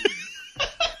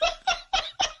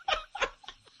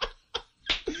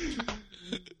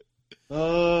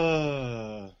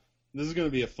 This is going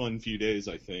to be a fun few days,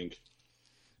 I think.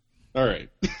 All right.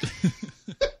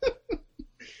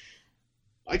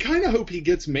 I kind of hope he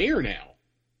gets mayor now.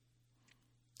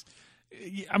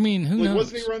 I mean, who knows?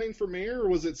 Wasn't he running for mayor, or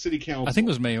was it city council? I think it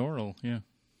was mayoral, yeah.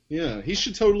 Yeah, he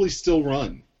should totally still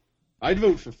run. I'd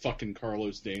vote for fucking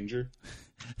Carlos Danger.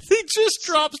 He just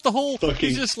drops the whole... Fucking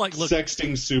he's just like, look,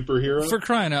 sexting superhero. For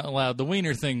crying out loud, the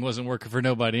Wiener thing wasn't working for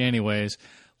nobody anyways.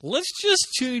 Let's just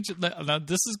change it. Now,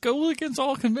 this is go against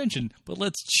all convention, but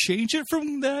let's change it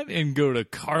from that and go to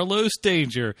Carlos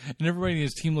Danger. And everybody in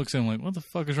his team looks at him like, what the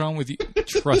fuck is wrong with you?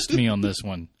 Trust me on this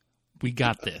one. We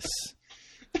got this.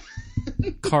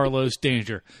 Carlos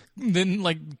Danger. Then,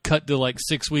 cut to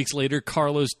 6 weeks later,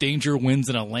 Carlos Danger wins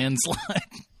in a landslide.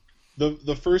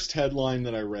 The first headline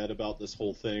that I read about this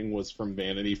whole thing was from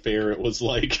Vanity Fair. It was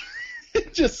like,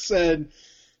 it just said,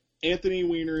 Anthony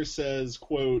Weiner says,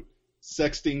 quote,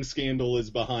 sexting scandal is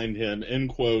behind him, end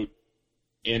quote,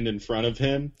 and in front of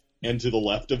him, and to the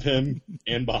left of him,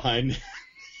 and behind him,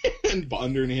 and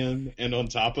under him, and on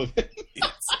top of him.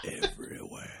 It's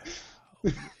everywhere. Oh,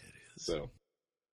 it is. So,